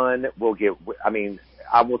have fun.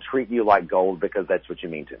 I will treat you like gold because that's what you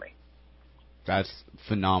mean to me. That's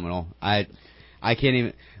phenomenal. I can't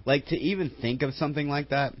even, to even think of something like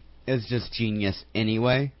that is just genius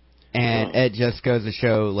anyway. And it just goes to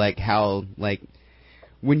show, like, how, like,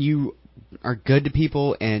 when you are good to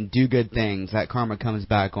people and do good things, that karma comes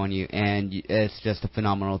back on you, and it's just a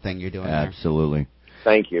phenomenal thing you're doing Absolutely.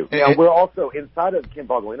 Thank you. Now, we're also, inside of Ken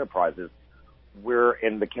Boggle Enterprises, we're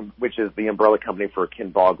in which is the umbrella company for Ken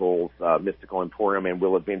Boggle's Mystical Emporium, and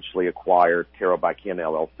will eventually acquire Tarot by Ken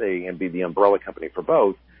LLC and be the umbrella company for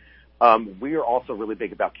both. We are also really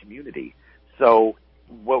big about community. So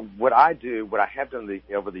what I do, what I have done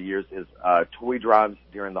over the years is toy drives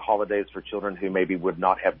during the holidays for children who maybe would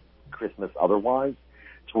not have Christmas otherwise.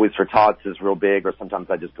 Toys for Tots is real big, or sometimes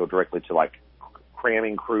I just go directly to like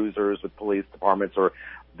cramming cruisers with police departments, or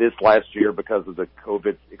this last year because of the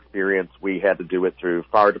COVID experience, we had to do it through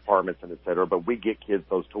fire departments and et cetera, but we get kids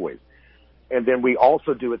those toys. And then we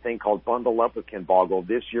also do a thing called Bundle Up with Ken Boggle.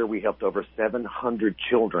 This year we helped over 700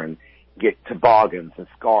 children get toboggans and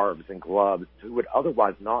scarves and gloves who would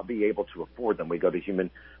otherwise not be able to afford them. We go to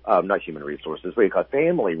not human resources, we call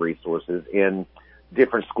family resources in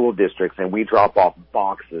different school districts, and we drop off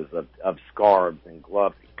boxes of scarves and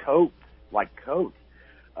gloves, coats.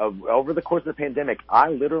 Over the course of the pandemic, I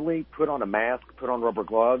literally put on a mask, put on rubber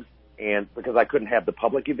gloves, and because I couldn't have the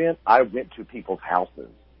public event, I went to people's houses.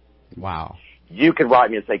 Wow. You could write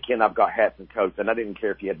me and say, Ken, I've got hats and coats, and I didn't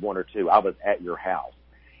care if you had one or two. I was at your house.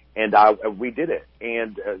 And we did it.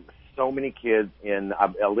 And so many kids in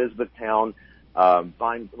Elizabethtown,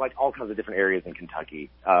 like all kinds of different areas in Kentucky,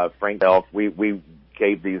 Frank Elf, we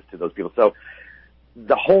gave these to those people. So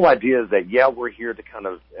the whole idea is that, yeah, we're here to kind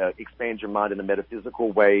of expand your mind in a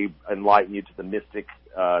metaphysical way, enlighten you to the mystic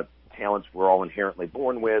talents we're all inherently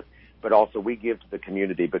born with, but also we give to the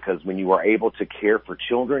community, because when you are able to care for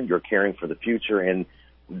children, you're caring for the future, and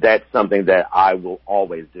that's something that I will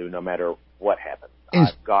always do no matter what happens.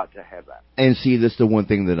 I've got to have that. And see, this is the one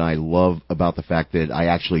thing that I love about the fact that I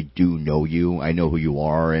actually do know you. I know who you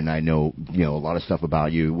are, and I know, a lot of stuff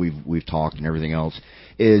about you. We've talked and everything else.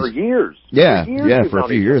 For years. For a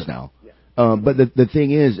few years now. Yeah. But the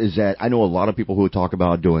thing is that I know a lot of people who talk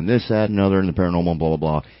about doing this, that, and other, and the paranormal, blah, blah,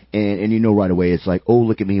 blah. And right away, it's like, oh,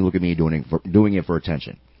 look at me doing it for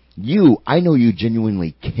attention. I know you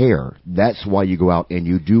genuinely care. That's why you go out and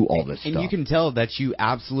you do all this stuff. And you can tell that you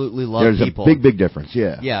absolutely love people. There's a big difference,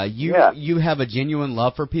 yeah. Yeah, you have a genuine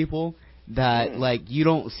love for people that, like, you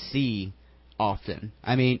don't see often.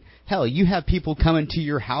 I mean, hell, you have people coming to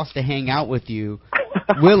your house to hang out with you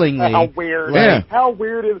willingly. How weird. Yeah. How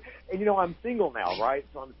weird is... And, I'm single now, right?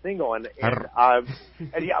 So I'm single, and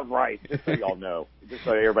yeah, right, just so y'all know. Just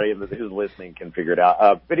so everybody who's listening can figure it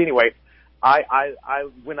out. But anyway... I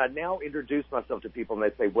when I now introduce myself to people and they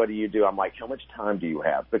say, what do you do? I'm like, how much time do you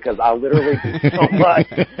have? Because I literally do so much,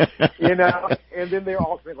 and then they're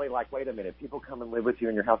ultimately like, wait a minute, people come and live with you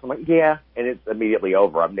in your house. I'm like, yeah, and it's immediately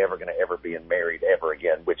over. I'm never going to ever be married ever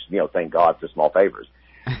again, which, thank God for small favors.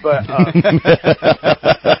 But,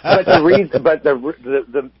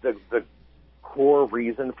 the core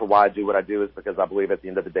reason for why I do what I do is because I believe at the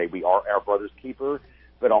end of the day, we are our brother's keeper.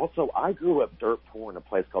 But also, I grew up dirt poor in a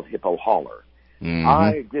place called Hippo Holler. Mm-hmm.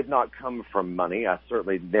 I did not come from money. I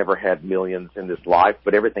certainly never had millions in this life,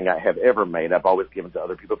 but everything I have ever made, I've always given to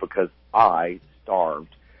other people because I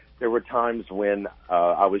starved. There were times when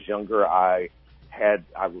I was younger, I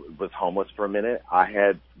was homeless for a minute. I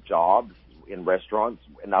had jobs in restaurants,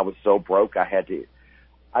 and I was so broke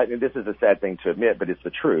and this is a sad thing to admit, but it's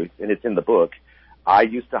the truth, and it's in the book. I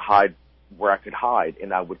used to hide where I could hide,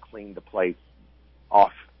 and I would clean the place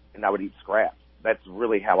off, and I would eat scraps. That's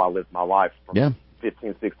really how I lived my life from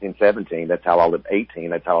 15, 16, 17. That's how I lived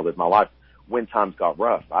 18. That's how I lived my life. When times got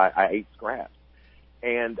rough, I ate scraps.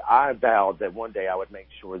 And I vowed that one day I would make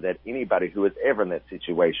sure that anybody who was ever in that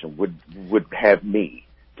situation would have me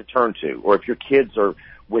to turn to. Or if your kids are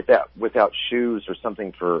without shoes or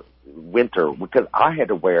something for winter, because I had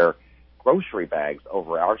to wear grocery bags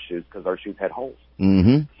over our shoes because our shoes had holes.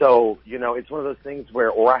 Mm-hmm. So, it's one of those things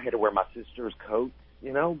or I had to wear my sister's coat,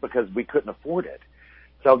 because we couldn't afford it.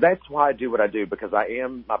 So that's why I do what I do, because I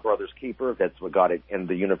am my brother's keeper. That's what God and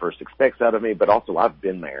the universe expects out of me. But also, I've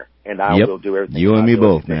been there, and I will do everything you and me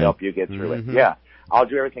both, to help you get through it. Yeah, I'll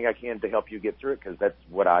do everything I can to help you get through it, because that's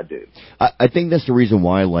what I do. I think that's the reason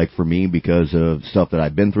why, like for me, because of stuff that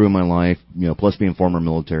I've been through in my life, plus being former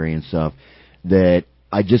military and stuff, that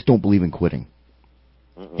I just don't believe in quitting.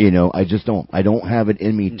 I just don't. I don't have it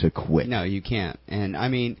in me to quit. No, you can't. And I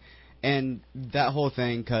mean, and that whole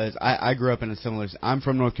thing, because I grew up in a similar. I'm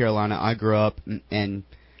from North Carolina. I grew up, and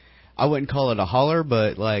I wouldn't call it a holler,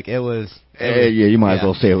 but like it was. You might as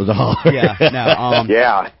well say it was a holler.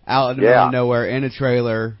 Out in the middle of nowhere in a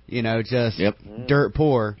trailer, just dirt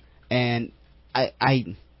poor, and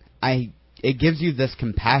I it gives you this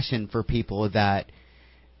compassion for people that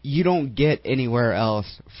you don't get anywhere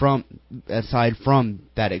else aside from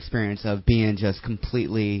that experience of being just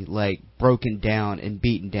completely like broken down and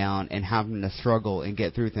beaten down and having to struggle and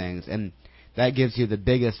get through things. And that gives you the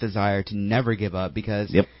biggest desire to never give up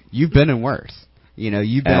because you've been in worse. You know,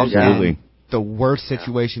 you've been in the worst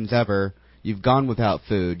situations ever. You've gone without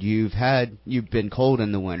food. You've been cold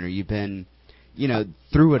in the winter. You've been, you know,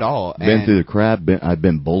 through it all. Been through the crap. I've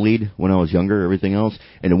been bullied when I was younger, everything else.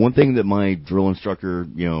 And the one thing that my drill instructor,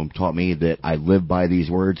 you know, taught me that I live by these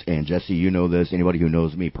words, and Jesse, you know this, anybody who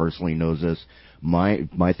knows me personally knows this. My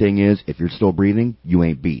thing is, if you're still breathing, you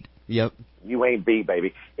ain't beat. Yep. You ain't beat,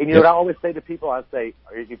 baby. And you know what I always say to people? I say,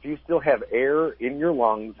 if you still have air in your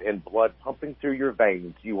lungs and blood pumping through your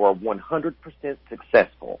veins, you are 100%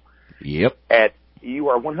 successful. Yep. You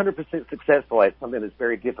are 100% successful at something that's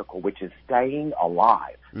very difficult, which is staying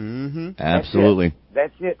alive. Mm-hmm. Absolutely.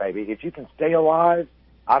 That's it, baby. If you can stay alive,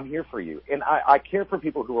 I'm here for you. And I care for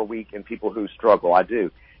people who are weak and people who struggle. I do.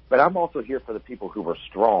 But I'm also here for the people who are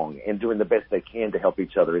strong and doing the best they can to help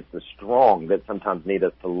each other. It's the strong that sometimes need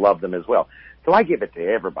us to love them as well. So I give it to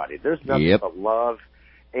everybody. There's nothing but love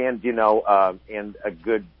and, you know, and a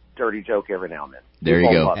good dirty joke every now and then. There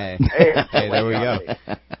you go. Hey, there we go.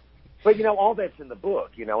 But, you know, all that's in the book,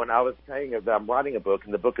 you know, and I was saying that I'm writing a book,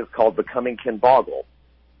 and the book is called Becoming Ken Boggle.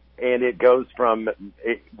 And it goes from,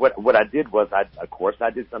 what I did was, I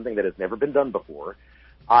did something that has never been done before.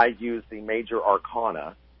 I used the major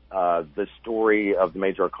arcana, the story of the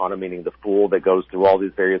major arcana, meaning the fool that goes through all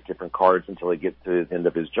these various different cards until he gets to the end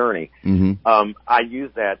of his journey. Mm-hmm. I use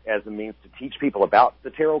that as a means to teach people about the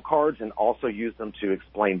tarot cards and also use them to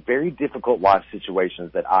explain very difficult life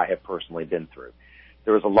situations that I have personally been through.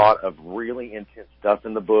 There was a lot of really intense stuff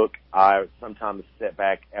in the book. I sometimes sit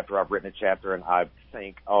back after I've written a chapter and I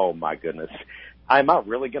think, oh my goodness, am I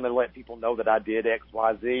really going to let people know that I did X,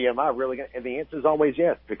 Y, Z? Am I really going to? And the answer is always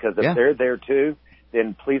yes, because if they're there too,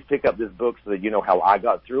 then please pick up this book so that you know how I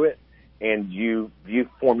got through it, and you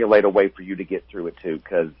formulate a way for you to get through it too,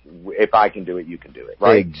 because if I can do it, you can do it,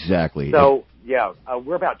 right? Exactly. So,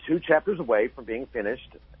 we're about 2 chapters away from being finished.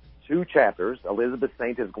 2 chapters. Elizabeth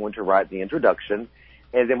Saint is going to write the introduction,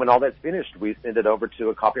 and then when all that's finished, we send it over to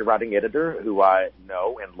a copywriting editor who I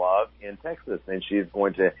know and love in Texas, and she's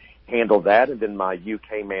going to handle that. And then my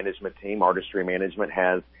UK management team, Artistry Management,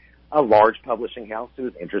 has a large publishing house who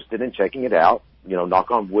is interested in checking it out. You know,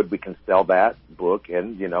 knock on wood, we can sell that book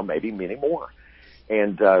and, you know, maybe many more.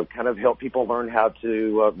 And kind of help people learn how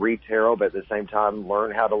to read tarot, but at the same time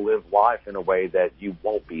learn how to live life in a way that you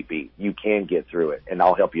won't be beat. You can get through it, and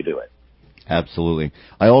I'll help you do it. Absolutely.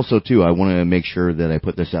 I also, too, I want to make sure that I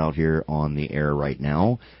put this out here on the air right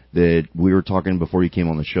now, that we were talking before you came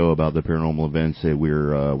on the show about the paranormal events that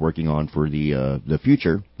we're working on for the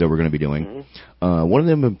future that we're going to be doing. Mm-hmm. One of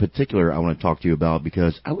them in particular I want to talk to you about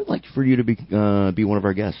because I would like for you to be one of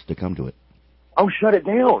our guests to come to it. Oh, shut it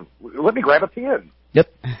down. Let me grab a pen. Yep.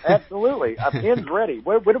 Absolutely. A pen's ready.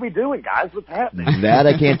 What are we doing, guys? What's happening? That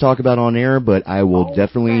I can't talk about on air, but I will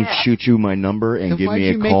definitely shoot you my number and give me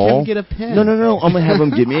a call. Why'd you make him get a pen? No. I'm going to have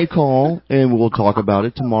him give me a call, and we'll talk about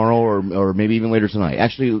it tomorrow or maybe even later tonight.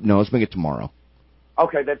 Actually, no, let's make it tomorrow.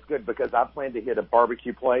 Okay, that's good because I plan to hit a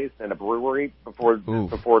barbecue place and a brewery before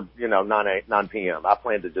 9 p.m. I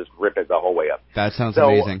plan to just rip it the whole way up. That sounds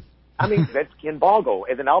amazing. I mean, that's Ken Boggle.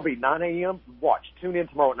 And then I'll be 9 a.m. Tune in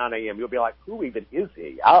tomorrow at 9 a.m. You'll be like, who even is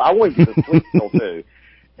he? I want you to sleep till 2.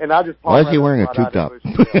 And I just why is he wearing a tube top?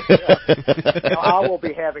 I will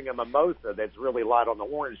be having a mimosa that's really light on the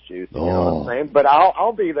orange juice. You know what I'm saying? But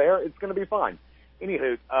I'll be there. It's going to be fine.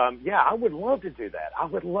 Anywho, I would love to do that. I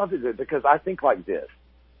would love to do it because I think like this.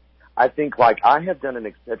 I think like I have done an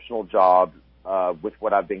exceptional job with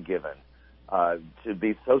what I've been given. To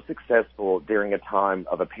be so successful during a time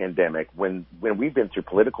of a pandemic when we've been through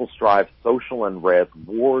political strife, social unrest,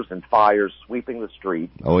 wars and fires sweeping the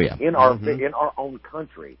streets in our own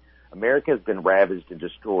country. America has been ravaged and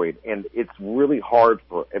destroyed, and it's really hard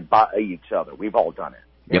by each other. We've all done it.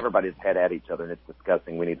 Yep. Everybody's had at each other, and it's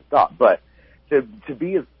disgusting. We need to stop. But to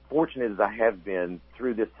be as fortunate as I have been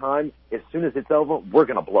through this time, as soon as it's over, we're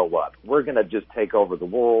going to blow up. We're going to just take over the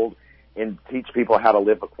world and teach people how to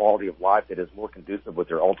live a quality of life that is more conducive with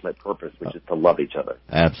their ultimate purpose, which is to love each other.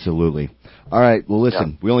 Absolutely. All right, well,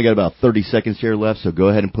 listen, we only got about 30 seconds here left, so go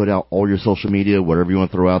ahead and put out all your social media, whatever you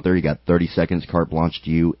want to throw out there. You got 30 seconds, carte blanche to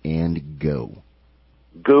you, and go.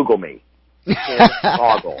 Google me. Ken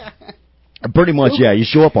Boggle. Pretty much, yeah. You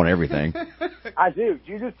show up on everything. I do.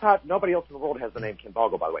 You just type, nobody else in the world has the name Ken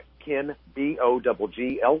Boggle, by the way. Ken, Boggle,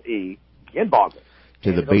 Ken Boggle. To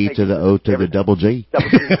And the it'll B, take to you the O, to the everything. double G.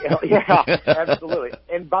 Yeah, absolutely.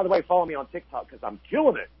 And by the way, follow me on TikTok because I'm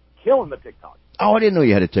killing the TikTok. Oh, I didn't know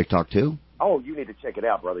you had a TikTok too. Oh, you need to check it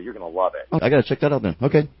out, brother. You're going to love it. I got to check that out then.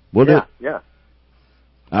 Okay, we'll do it. Yeah.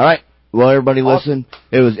 All right. Well, everybody, Awesome.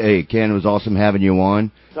 listen. Ken, it was awesome having you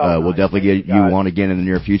on. So We'll nice. definitely Thank get you, you guys. on again in the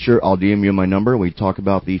near future. I'll DM you my number. We talk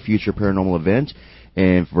about the future paranormal event.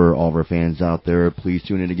 And for all of our fans out there, please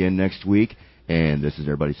tune in again next week. And this is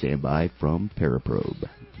everybody saying bye from Paraprobe.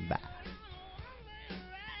 Bye.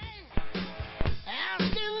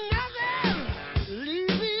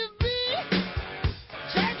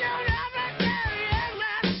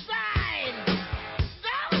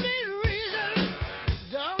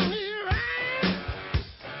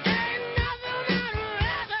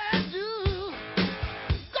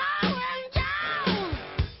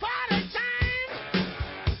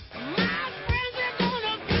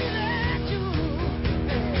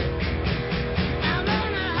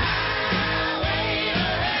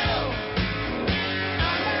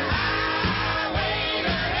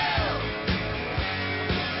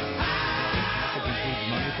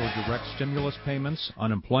 Direct stimulus payments,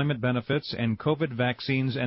 unemployment benefits, and COVID vaccines and